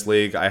in this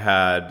league I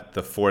had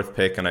the 4th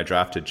pick and I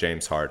drafted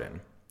James Harden.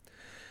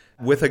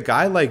 With a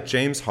guy like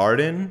James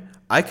Harden,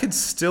 I could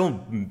still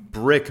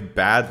brick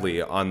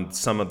badly on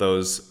some of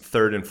those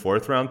 3rd and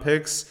 4th round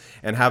picks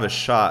and have a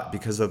shot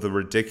because of the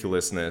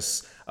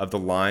ridiculousness of the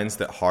lines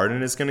that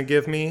Harden is going to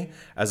give me,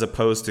 as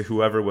opposed to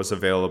whoever was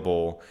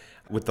available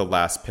with the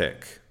last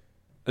pick.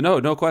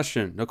 No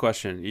question.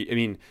 I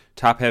mean,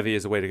 top heavy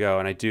is the way to go,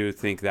 and I do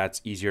think that's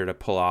easier to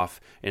pull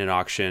off in an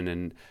auction.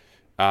 And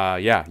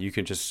you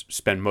can just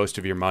spend most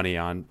of your money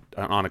on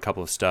a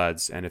couple of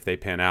studs, and if they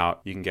pan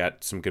out, you can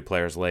get some good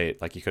players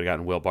late. Like you could have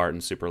gotten Will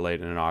Barton super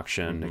late in an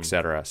auction,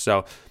 etc.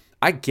 So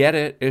I get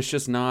it. It's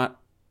just not.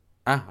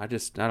 I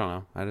don't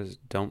know. I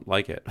just don't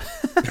like it.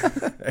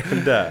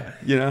 And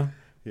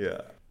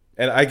yeah.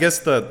 And I guess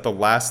the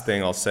last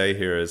thing I'll say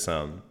here is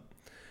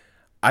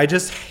I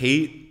just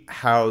hate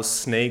how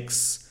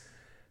snakes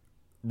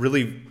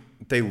really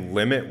they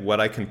limit what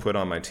I can put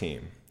on my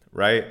team,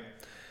 right?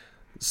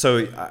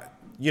 So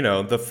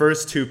the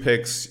first 2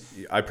 picks,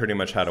 I pretty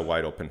much had a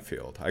wide open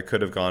field. I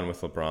could have gone with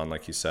LeBron,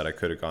 like you said. I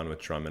could have gone with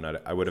Drummond.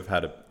 I would have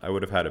had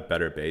a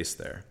better base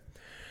there.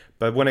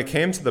 But when it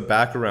came to the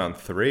back around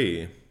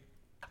 3,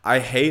 I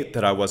hate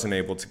that I wasn't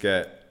able to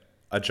get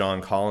a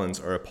John Collins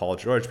or a Paul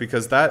George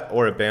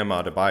or a Bam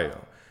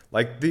Adebayo.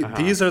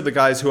 These are the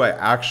guys who I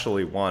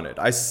actually wanted.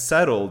 I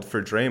settled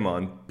for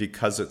Draymond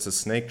because it's a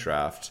snake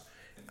draft.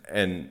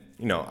 And,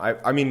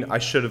 I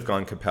should have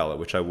gone Capella,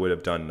 which I would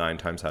have done 9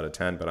 times out of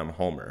 10, but I'm a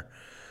homer.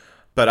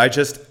 But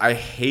I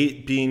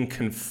hate being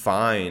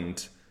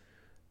confined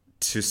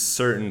to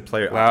certain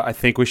players. Well, I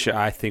think we should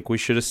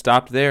have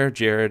stopped there,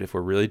 Jared. If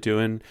we're really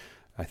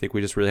I think we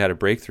just really had a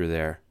breakthrough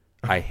there.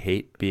 I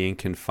hate being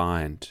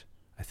confined.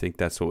 I think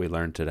that's what we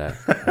learned today,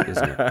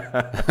 isn't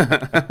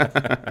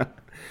it?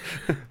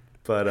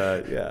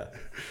 But yeah.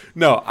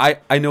 No,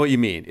 I know what you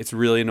mean. It's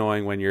really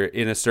annoying when you're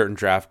in a certain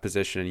draft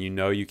position and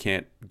you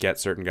can't get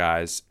certain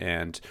guys,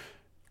 and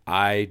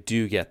I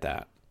do get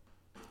that.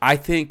 I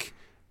think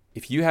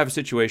if you have a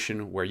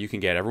situation where you can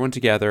get everyone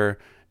together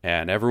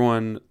and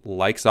everyone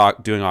likes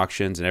doing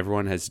auctions and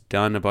everyone has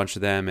done a bunch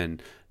of them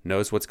and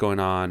knows what's going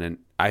on, and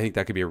I think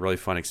that could be a really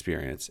fun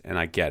experience, and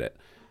I get it.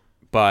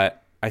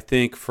 But I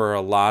think for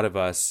a lot of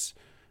us,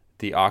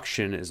 the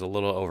auction is a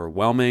little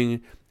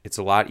overwhelming. It's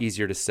a lot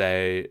easier to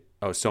say,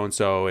 oh,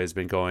 so-and-so has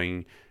been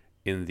going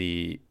in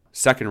the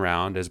 2nd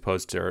round or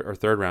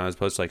 3rd round, as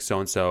opposed to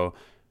so-and-so,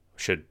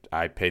 should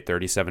I pay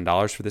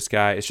 $37 for this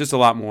guy? It's just a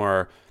lot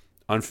more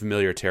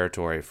unfamiliar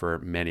territory for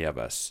many of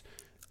us.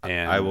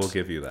 And I will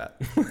give you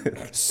that.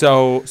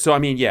 So I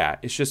mean, yeah,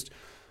 it's just,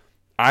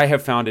 I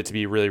have found it to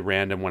be really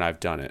random when I've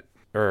done it,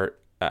 or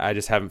I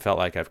just haven't felt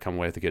like I've come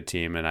away with a good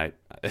team, and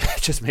it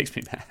just makes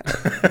me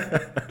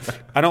mad.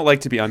 I don't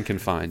like to be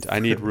unconfined. I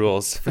need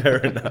rules. Fair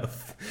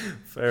enough.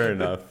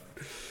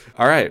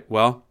 All right.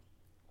 Well,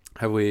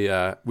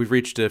 we've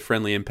reached a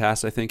friendly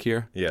impasse, I think,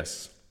 here.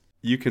 Yes.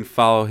 You can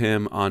follow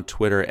him on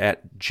Twitter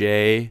at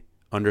J_the_truth.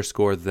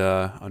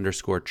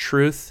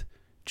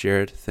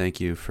 Jared, thank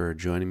you for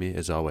joining me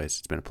as always.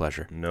 It's been a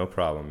pleasure. No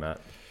problem, Matt.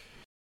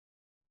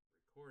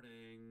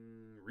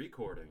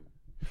 Recording.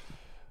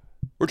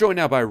 We're joined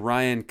now by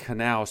Ryan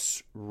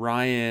Knaus.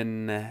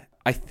 Ryan,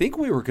 I think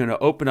we were going to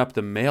open up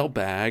the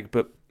mailbag,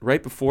 but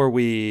right before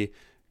we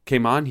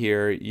came on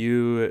here,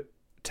 you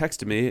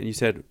texted me and you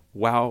said,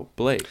 "Wow,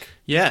 Blake."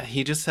 Yeah,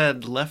 he just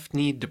had left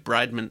knee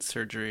debridement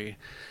surgery.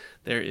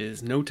 There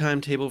is no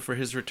timetable for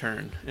his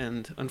return,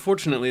 and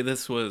unfortunately,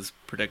 this was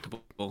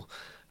predictable.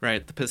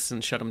 Right, the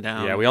Pistons shut him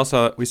down. Yeah, we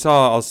saw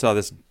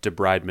this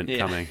debridement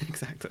coming.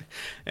 Exactly,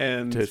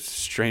 and the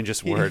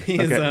strangest word.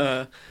 He's,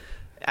 okay.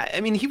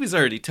 I mean, he was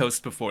already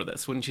toast before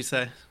this, wouldn't you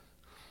say?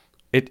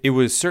 It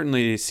was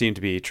certainly seemed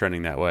to be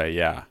trending that way.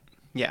 Yeah.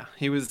 Yeah,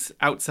 he was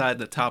outside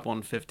the top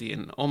 150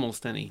 in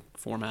almost any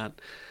format.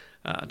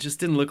 Just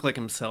didn't look like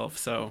himself.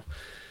 So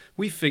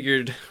we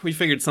figured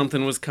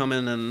something was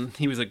coming, and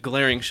he was a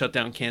glaring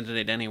shutdown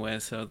candidate anyway.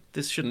 So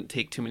this shouldn't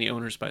take too many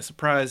owners by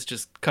surprise.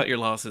 Just cut your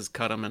losses,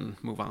 cut them, and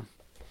move on.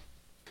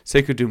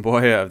 Sekou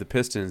Doumbouya of the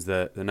Pistons,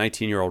 the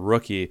 19-year-old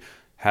rookie,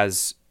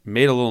 has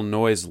made a little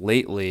noise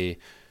lately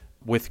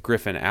with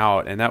Griffin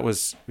out, and that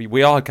was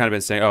we all had kind of been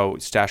saying, "Oh,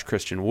 stash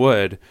Christian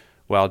Wood."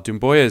 Well,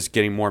 Doumbouya is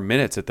getting more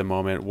minutes at the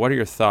moment. What are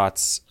your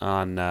thoughts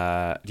on?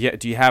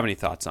 Do you have any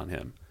thoughts on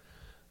him?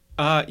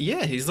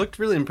 Yeah, he's looked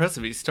really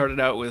impressive. He started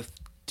out with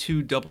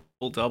 2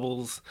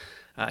 double-doubles.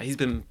 He's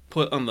been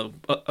put on the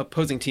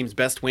opposing team's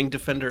best wing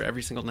defender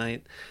every single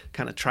night.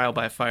 Kind of trial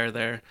by fire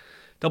there.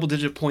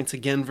 Double-digit points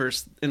again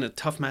in a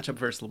tough matchup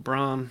versus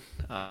LeBron.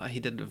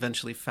 He did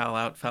eventually foul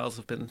out. Fouls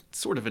have been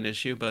sort of an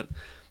issue, but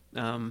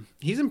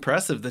he's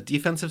impressive. The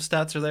defensive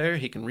stats are there.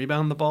 He can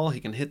rebound the ball. He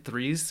can hit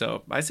threes.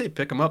 So I say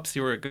pick him up,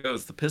 see where it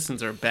goes. The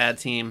Pistons are a bad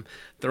team.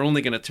 They're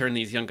only going to turn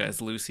these young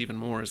guys loose even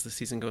more as the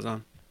season goes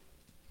on.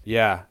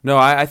 Yeah. No,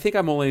 I think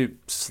I'm only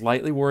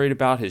slightly worried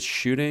about his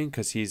shooting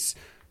because he's,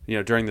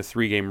 during the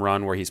 3-game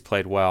run where he's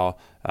played well,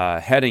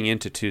 heading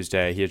into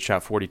Tuesday, he had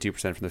shot 42%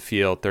 from the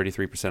field,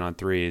 33% on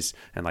threes,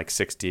 and like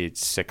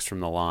 66 from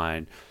the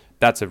line.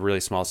 That's a really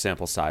small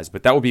sample size.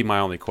 But that would be my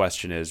only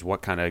question is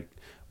what kind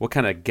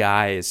of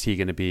guy is he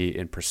going to be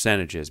in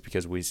percentages?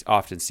 Because we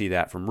often see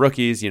that from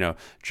rookies,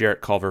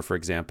 Jarrett Culver, for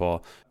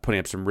example, putting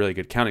up some really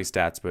good counting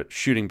stats, but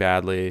shooting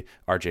badly,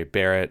 RJ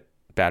Barrett,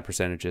 bad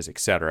percentages,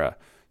 etc.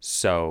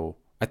 So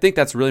I think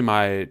that's really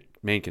my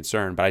main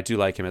concern, but I do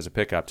like him as a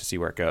pickup to see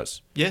where it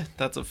goes. Yeah,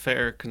 that's a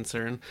fair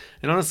concern.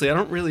 And honestly, I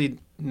don't really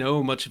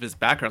know much of his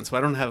background, so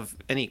I don't have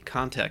any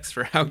context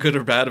for how good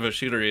or bad of a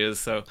shooter he is.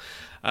 So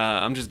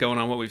I'm just going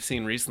on what we've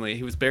seen recently.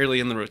 He was barely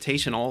in the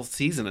rotation all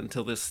season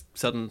until this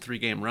sudden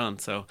 3-game run.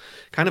 So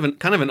kind of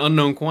an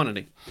unknown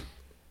quantity.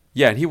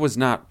 Yeah, and he was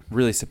not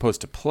really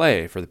supposed to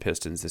play for the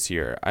Pistons this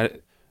year.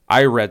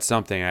 I read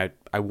something,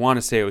 I want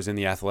to say it was in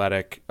The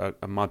Athletic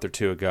a month or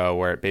two ago,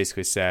 where it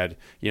basically said,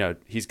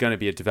 he's going to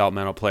be a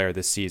developmental player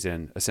this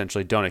season.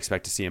 Essentially, don't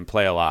expect to see him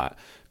play a lot.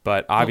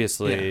 But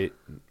obviously,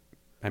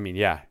 I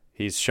mean,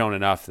 he's shown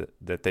enough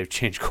that they've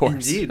changed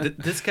course. Indeed.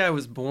 This guy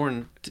was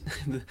born,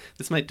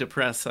 this might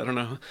depress, I don't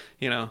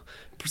know,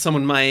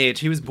 someone my age.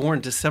 He was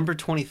born December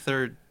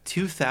 23rd,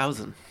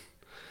 2000.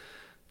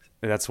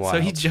 That's wild.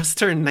 So he just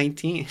turned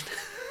 19.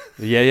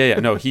 Yeah.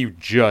 No, he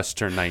just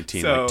turned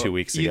 19 like 2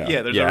 weeks ago.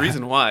 There's a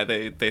reason why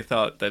they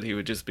thought that he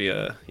would just be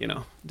a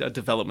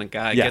development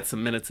guy, get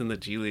some minutes in the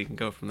G League and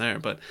go from there.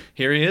 But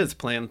here he is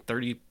playing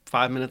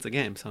 35 minutes a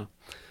game. So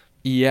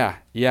yeah.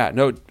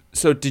 No.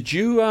 So did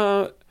you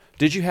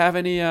have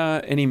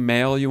any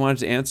mail you wanted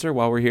to answer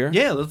while we're here?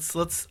 Yeah,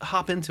 let's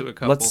hop into a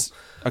couple. Let's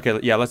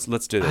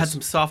do this. I had some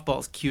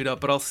softballs queued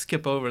up, but I'll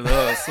skip over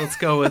those. Let's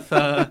go with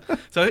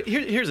so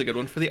here's a good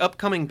one for the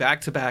upcoming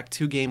back-to-back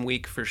 2-game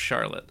week for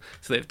Charlotte.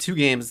 So they have 2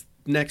 games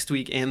next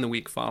week and the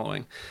week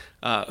following.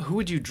 Who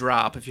would you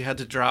drop if you had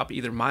to drop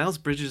either Miles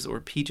Bridges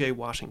or PJ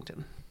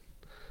Washington?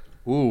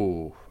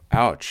 Ooh,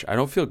 ouch. I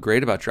don't feel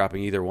great about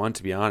dropping either one,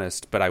 to be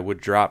honest, but I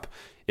would drop,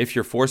 if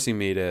you're forcing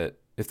me to,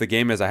 if the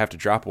game is I have to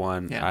drop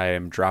one, I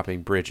am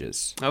dropping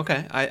Bridges.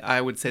 Okay,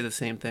 I would say the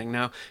same thing.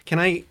 Now,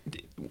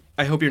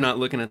 I hope you're not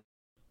looking at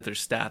their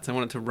stats. I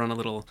wanted to run a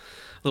little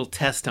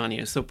test on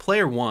you. So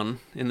player 1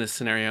 in this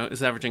scenario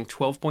is averaging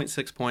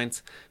 12.6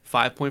 points,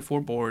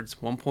 5.4 boards,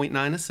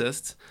 1.9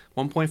 assists,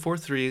 1.4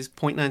 threes,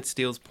 0.9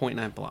 steals,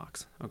 0.9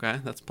 blocks.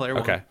 Okay, that's player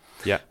 1. Okay,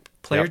 yeah.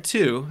 Player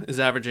 2 is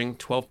averaging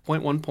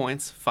 12.1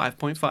 points,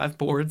 5.5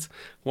 boards,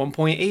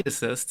 1.8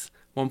 assists,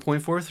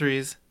 1.4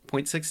 threes,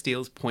 0.6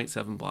 steals,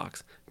 0.7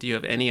 blocks. Do you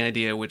have any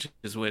idea which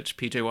is which,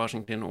 PJ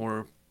Washington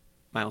or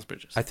Miles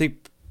Bridges? I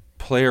think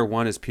player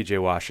 1 is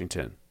PJ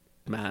Washington.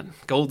 Man,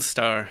 gold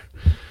star.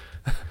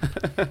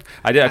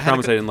 I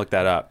promise I didn't look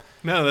that up.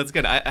 No, that's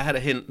good. I had a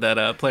hint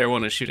that player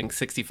 1 is shooting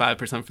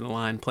 65% from the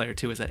line. Player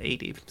 2 is at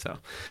 80%. So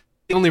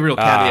the only real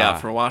caveat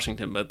for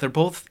Washington, but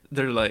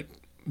they're like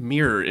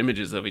mirror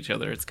images of each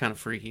other. It's kind of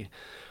freaky.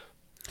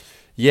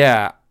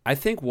 Yeah, I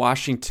think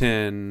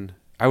Washington.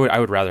 I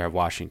would rather have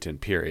Washington,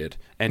 period.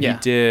 And he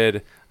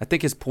did. I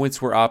think his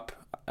points were up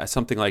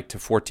something like to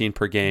 14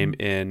 per game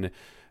in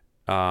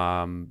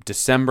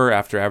December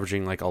after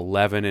averaging like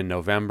 11 in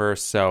November.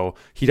 So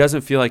he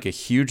doesn't feel like a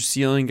huge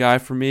ceiling guy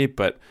for me,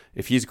 but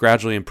if he's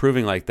gradually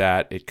improving like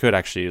that, it could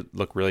actually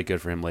look really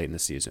good for him late in the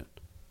season.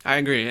 I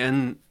agree.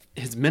 And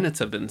his minutes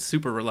have been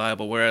super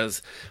reliable,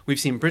 whereas we've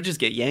seen Bridges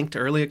get yanked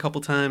early a couple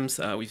times.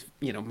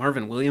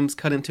 Marvin Williams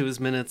cut into his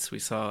minutes. We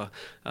saw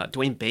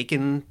Dwayne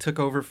Bacon took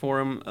over for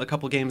him a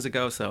couple games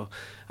ago. So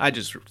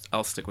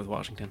I'll stick with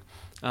Washington.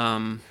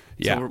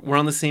 So we're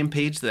on the same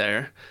page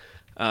there.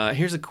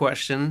 Here's a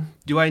question.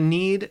 Do I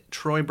need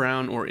Troy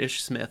Brown or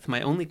Ish Smith?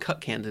 My only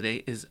cut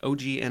candidate is OG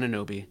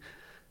Anunoby.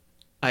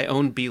 I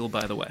own Beal,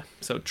 by the way.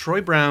 So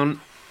Troy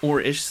Brown or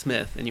Ish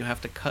Smith, and you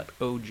have to cut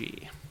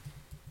OG.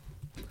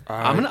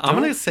 I'm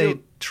gonna say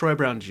Troy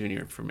Brown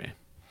Jr. for me.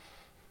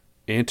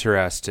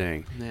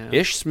 Interesting. Yeah.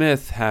 Ish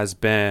Smith has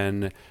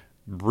been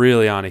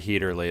really on a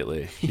heater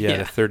lately. He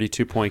had a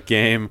 32-point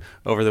game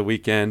over the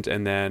weekend,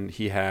 and then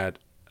he had,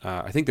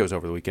 I think that was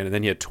over the weekend, and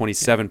then he had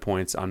 27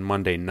 points on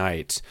Monday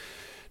night.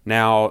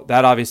 Now,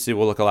 that obviously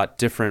will look a lot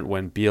different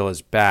when Beal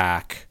is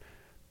back,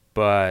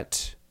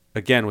 but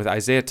again, with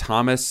Isaiah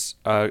Thomas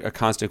a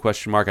constant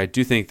question mark, I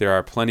do think there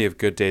are plenty of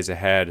good days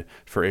ahead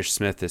for Ish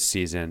Smith this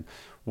season.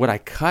 Would I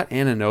cut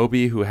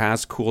Anunoby, who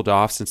has cooled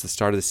off since the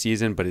start of the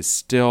season, but is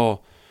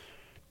still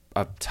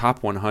a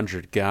top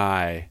 100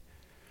 guy?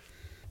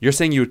 You're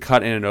saying you would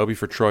cut Anunoby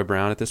for Troy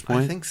Brown at this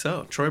point? I think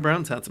so. Troy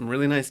Brown's had some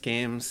really nice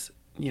games.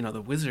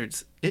 The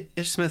Wizards,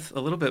 Ish Smith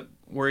a little bit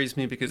worries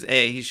me because,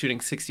 A, he's shooting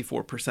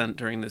 64%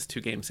 during this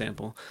 2-game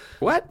sample.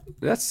 What?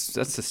 That's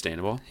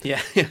sustainable. Yeah,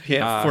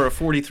 for a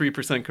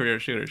 43% career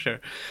shooter, sure.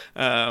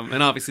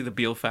 And obviously the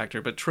Beal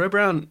factor. But Troy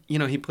Brown,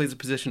 he plays a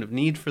position of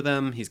need for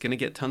them. He's going to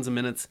get tons of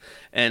minutes.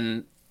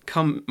 And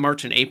come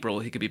March and April,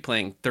 he could be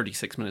playing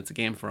 36 minutes a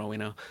game for all we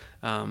know.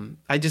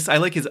 I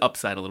like his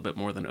upside a little bit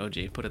more than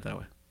OG, put it that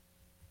way.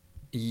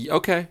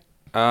 Okay.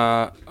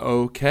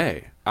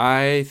 Okay.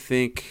 I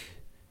think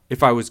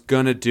if I was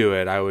gonna do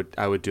it, I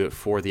would do it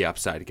for the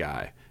upside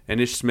guy.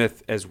 And Ish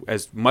Smith, as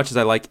much as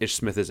I like Ish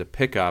Smith as a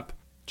pickup,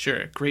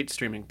 sure, great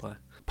streaming play.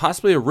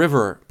 Possibly a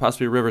river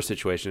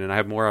situation, and I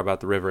have more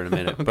about the river in a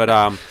minute.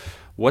 But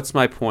what's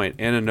my point?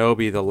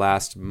 Anunoby the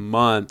last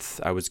month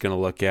I was gonna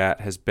look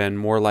at has been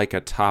more like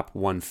a top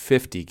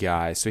 150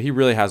 guy, so he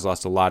really has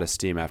lost a lot of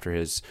steam after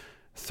his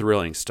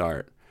thrilling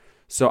start.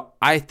 So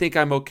I think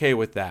I'm okay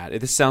with that.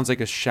 This sounds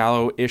like a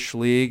shallow-ish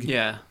league.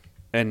 Yeah.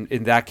 And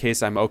in that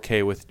case, I'm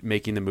okay with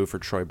making the move for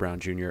Troy Brown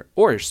Jr.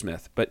 or Ish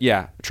Smith. But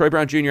yeah, Troy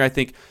Brown Jr., I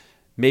think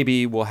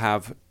maybe will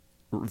have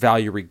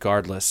value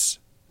regardless,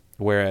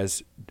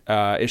 whereas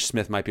Ish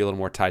Smith might be a little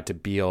more tied to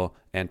Beal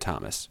and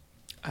Thomas.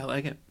 I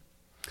like it.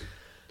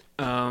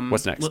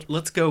 What's next?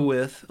 Let's go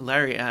with,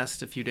 Larry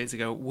asked a few days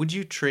ago, would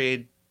you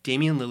trade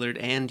Damian Lillard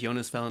and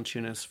Jonas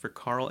Valanciunas for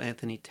Karl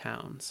Anthony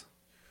Towns?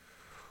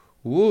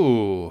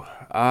 Ooh.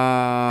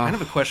 Kind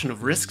of a question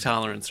of risk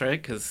tolerance,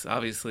 right? Because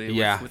obviously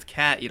with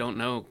Cat, you don't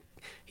know.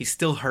 He's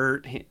still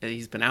hurt.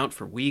 He's been out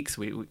for weeks.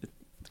 We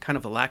kind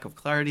of a lack of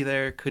clarity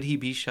there. Could he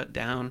be shut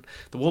down?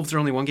 The Wolves are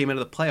only one game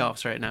into the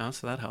playoffs right now,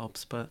 so that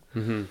helps. But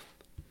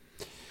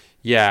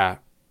yeah,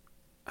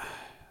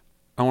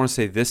 I want to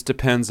say this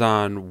depends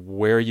on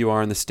where you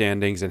are in the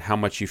standings and how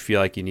much you feel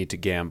like you need to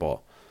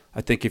gamble.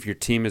 I think if your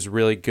team is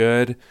really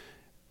good,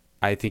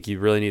 I think you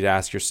really need to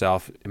ask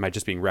yourself, am I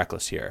just being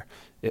reckless here?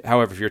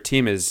 However, if your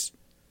team is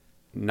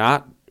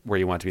not where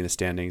you want to be in the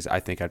standings, I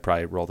think I'd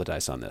probably roll the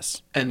dice on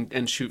this.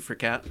 And shoot for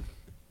Cat?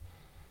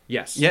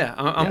 Yes. Yeah,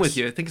 I'm with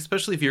you. I think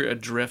especially if you're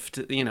adrift,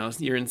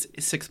 you're in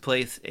 6th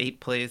place, 8th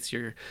place,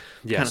 you're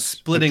kind of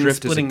splitting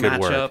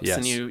matchups,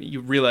 and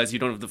you realize you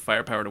don't have the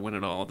firepower to win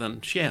it all,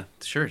 then yeah,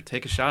 sure,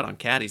 take a shot on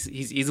Cat.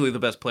 He's easily the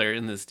best player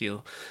in this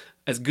deal.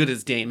 As good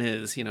as Dame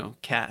is,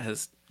 Cat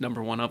has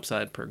number 1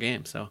 upside per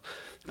game, so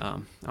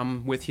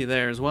I'm with you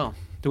there as well.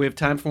 Do we have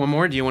time for one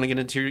more? Do you want to get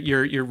into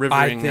your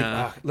rivering?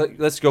 I think,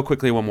 let's go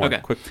quickly one more.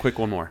 Okay. Quick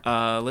one more.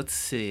 Let's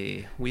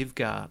see. We've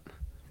got...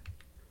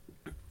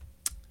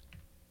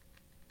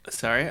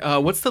 Sorry.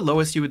 What's the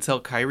lowest you would sell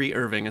Kyrie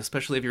Irving,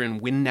 especially if you're in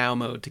win now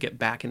mode, to get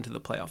back into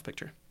the playoff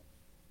picture?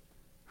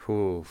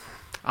 Ooh.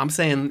 I'm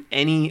saying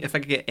if I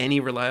could get any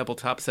reliable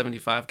top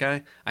 75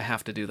 guy, I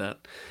have to do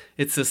that.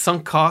 It's a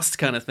sunk cost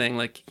kind of thing.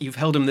 Like, you've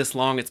held him this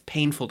long, it's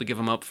painful to give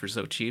him up for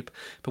so cheap.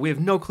 But we have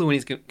no clue when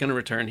he's going to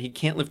return. He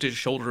can't lift his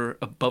shoulder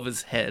above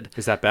his head.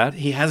 Is that bad?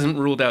 He hasn't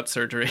ruled out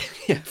surgery.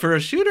 Yeah, for a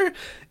shooter,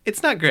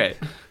 it's not great.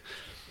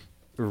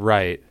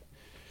 Right.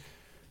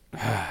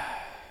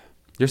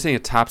 You're saying a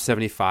top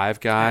 75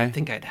 guy? I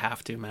think I'd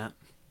have to, Matt.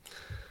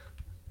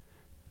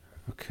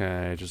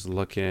 Okay, just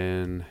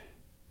looking...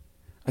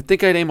 I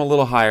think I'd aim a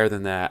little higher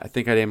than that.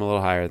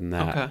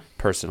 Okay.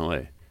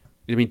 Personally.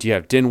 I mean, do you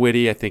have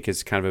Dinwiddie? I think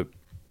is kind of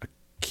a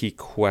key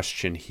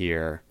question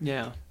here.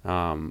 Yeah.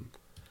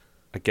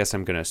 I guess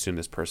I'm going to assume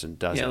this person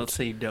doesn't. Yeah, let's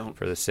say you don't.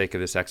 For the sake of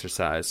this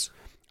exercise.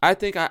 I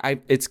think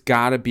it's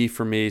got to be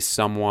for me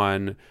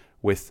someone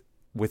with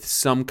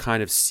some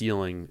kind of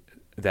ceiling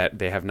that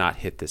they have not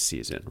hit this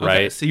season, right?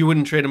 Okay, so you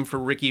wouldn't trade him for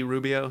Ricky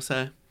Rubio,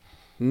 say?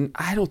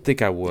 I don't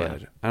think I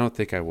would.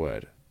 Yeah.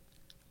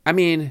 I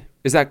mean...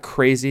 Is that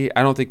crazy?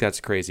 I don't think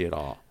that's crazy at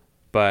all.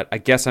 But I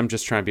guess I'm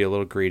just trying to be a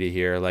little greedy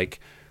here. Like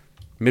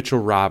Mitchell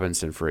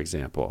Robinson, for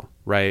example,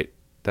 right?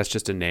 That's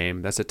just a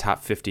name. That's a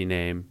top 50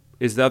 name.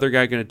 Is the other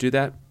guy going to do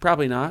that?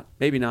 Probably not.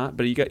 Maybe not.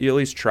 But you at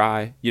least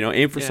try.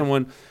 Aim for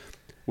someone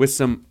with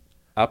some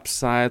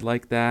upside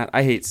like that.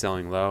 I hate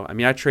selling low. I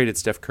mean, I traded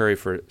Steph Curry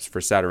for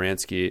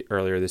Satoransky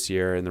earlier this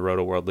year in the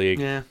Roto World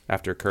League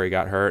after Curry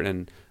got hurt,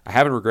 and I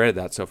haven't regretted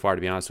that so far,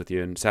 to be honest with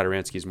you. And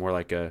Satoransky's more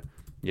like a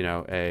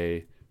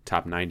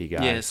top 90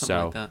 guy. Yeah,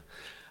 something like that.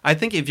 I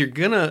think if you're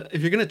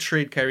gonna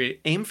trade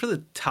Kyrie, aim for the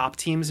top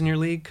teams in your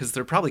league because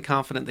they're probably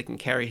confident they can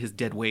carry his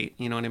dead weight.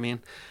 You know what I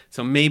mean?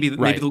 So maybe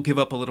they'll give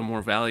up a little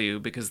more value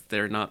because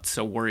they're not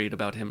so worried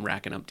about him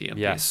racking up DMPs.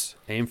 Yes,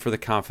 aim for the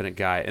confident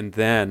guy, and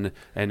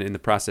in the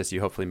process,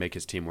 you hopefully make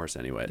his team worse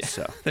anyways. Yeah,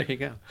 so there you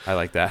go. I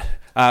like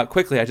that.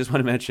 Quickly, I just want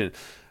to mention.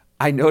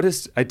 I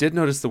did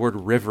notice the word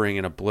rivering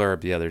in a blurb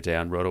the other day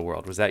on Roto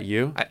World. Was that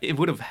you? It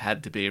would have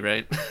had to be,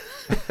 right?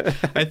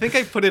 I think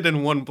I put it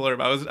in one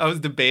blurb. I was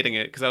debating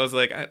it because I was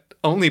like,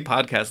 only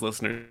podcast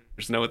listeners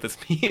know what this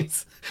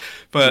means.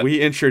 But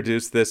we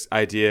introduced this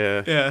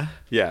idea. Yeah.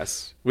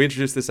 Yes, we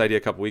introduced this idea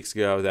a couple weeks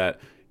ago that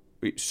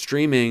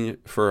streaming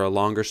for a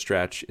longer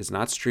stretch is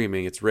not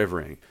streaming; it's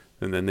rivering.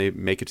 And then they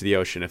make it to the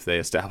ocean if they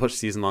establish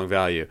season-long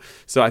value.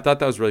 So I thought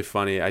that was really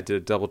funny. I did a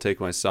double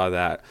take when I saw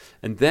that.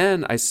 And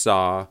then I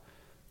saw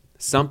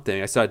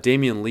something. I saw a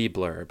Damian Lee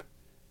blurb.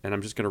 And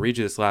I'm just going to read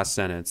you this last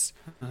sentence.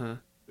 Uh-huh.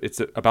 It's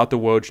about the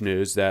Woj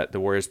news that the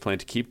Warriors plan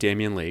to keep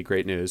Damian Lee.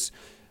 Great news.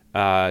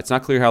 It's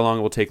not clear how long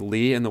it will take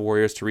Lee and the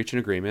Warriors to reach an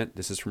agreement.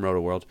 This is from Roto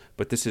World.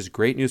 But this is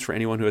great news for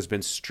anyone who has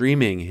been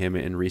streaming him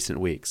in recent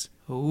weeks.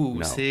 Oh,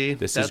 no, see?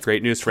 This is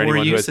great news for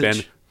anyone who has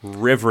been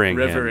rivering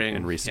him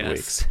in recent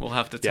weeks. We'll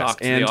have to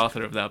talk to the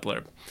author of that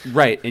blurb.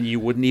 Right, and you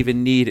wouldn't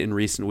even need in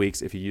recent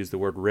weeks if you use the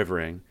word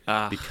rivering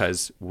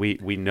because we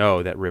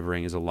know that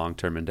rivering is a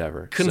long-term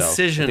endeavor.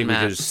 Concision, so I think we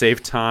could just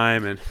save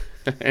time. And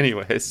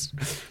anyways,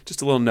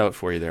 just a little note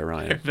for you there,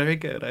 Ryan. Very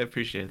good. I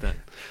appreciate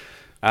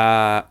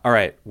that. All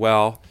right,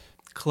 well.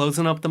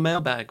 Closing up the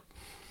mailbag.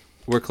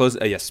 We're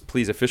closing. Yes,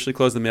 please officially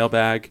close the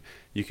mailbag.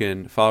 You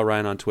can follow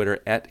Ryan on Twitter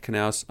at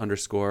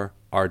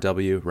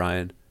 @Knaus_RW.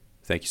 Ryan,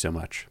 thank you so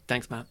much.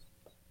 Thanks, Matt.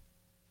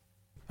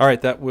 All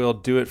right, that will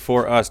do it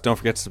for us. Don't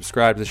forget to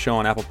subscribe to the show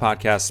on Apple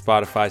Podcasts,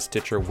 Spotify,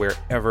 Stitcher,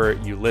 wherever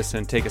you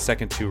listen. Take a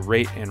second to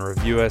rate and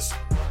review us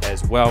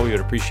as well. We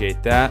would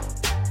appreciate that.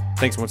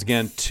 Thanks once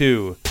again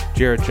to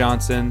Jared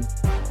Johnson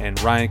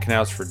and Ryan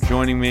Knaus for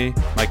joining me.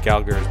 Mike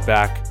Gallagher is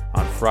back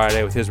on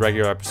Friday with his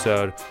regular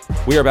episode.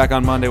 We are back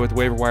on Monday with the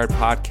Waiver Wired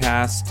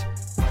podcast.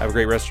 Have a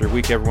great rest of your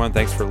week, everyone.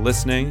 Thanks for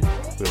listening.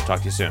 We will talk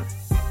to you soon.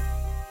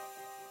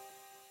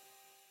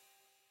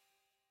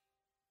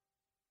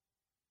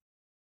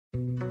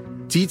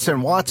 Dietz &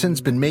 Watson's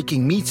been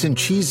making meats and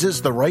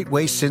cheeses the right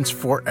way since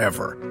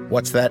forever.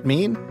 What's that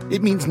mean?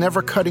 It means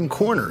never cutting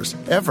corners,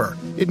 ever.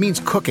 It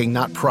means cooking,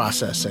 not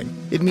processing.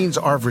 It means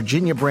our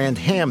Virginia brand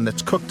ham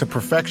that's cooked to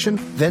perfection,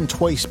 then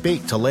twice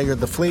baked to layer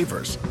the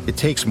flavors. It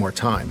takes more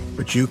time,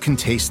 but you can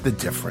taste the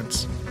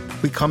difference.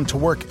 We come to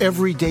work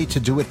every day to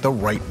do it the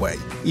right way,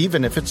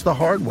 even if it's the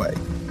hard way.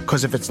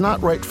 Because if it's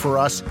not right for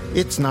us,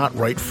 it's not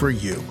right for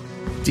you.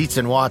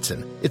 Dietz &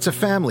 Watson, it's a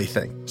family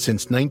thing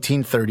since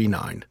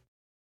 1939.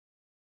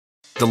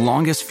 The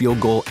longest field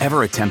goal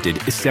ever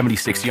attempted is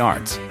 76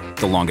 yards.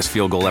 The longest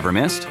field goal ever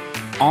missed?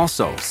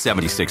 Also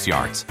 76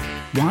 yards.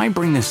 Why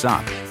bring this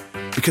up?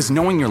 Because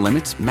knowing your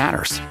limits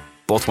matters,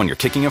 both when you're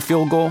kicking a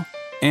field goal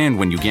and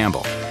when you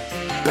gamble.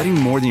 Betting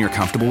more than you're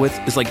comfortable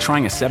with is like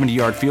trying a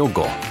 70-yard field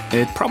goal.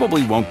 It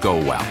probably won't go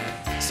well.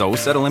 So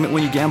set a limit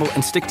when you gamble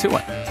and stick to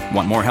it.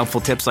 Want more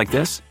helpful tips like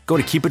this? Go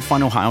to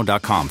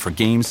keepitfunohio.com for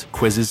games,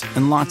 quizzes,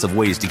 and lots of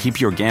ways to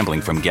keep your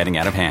gambling from getting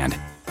out of hand.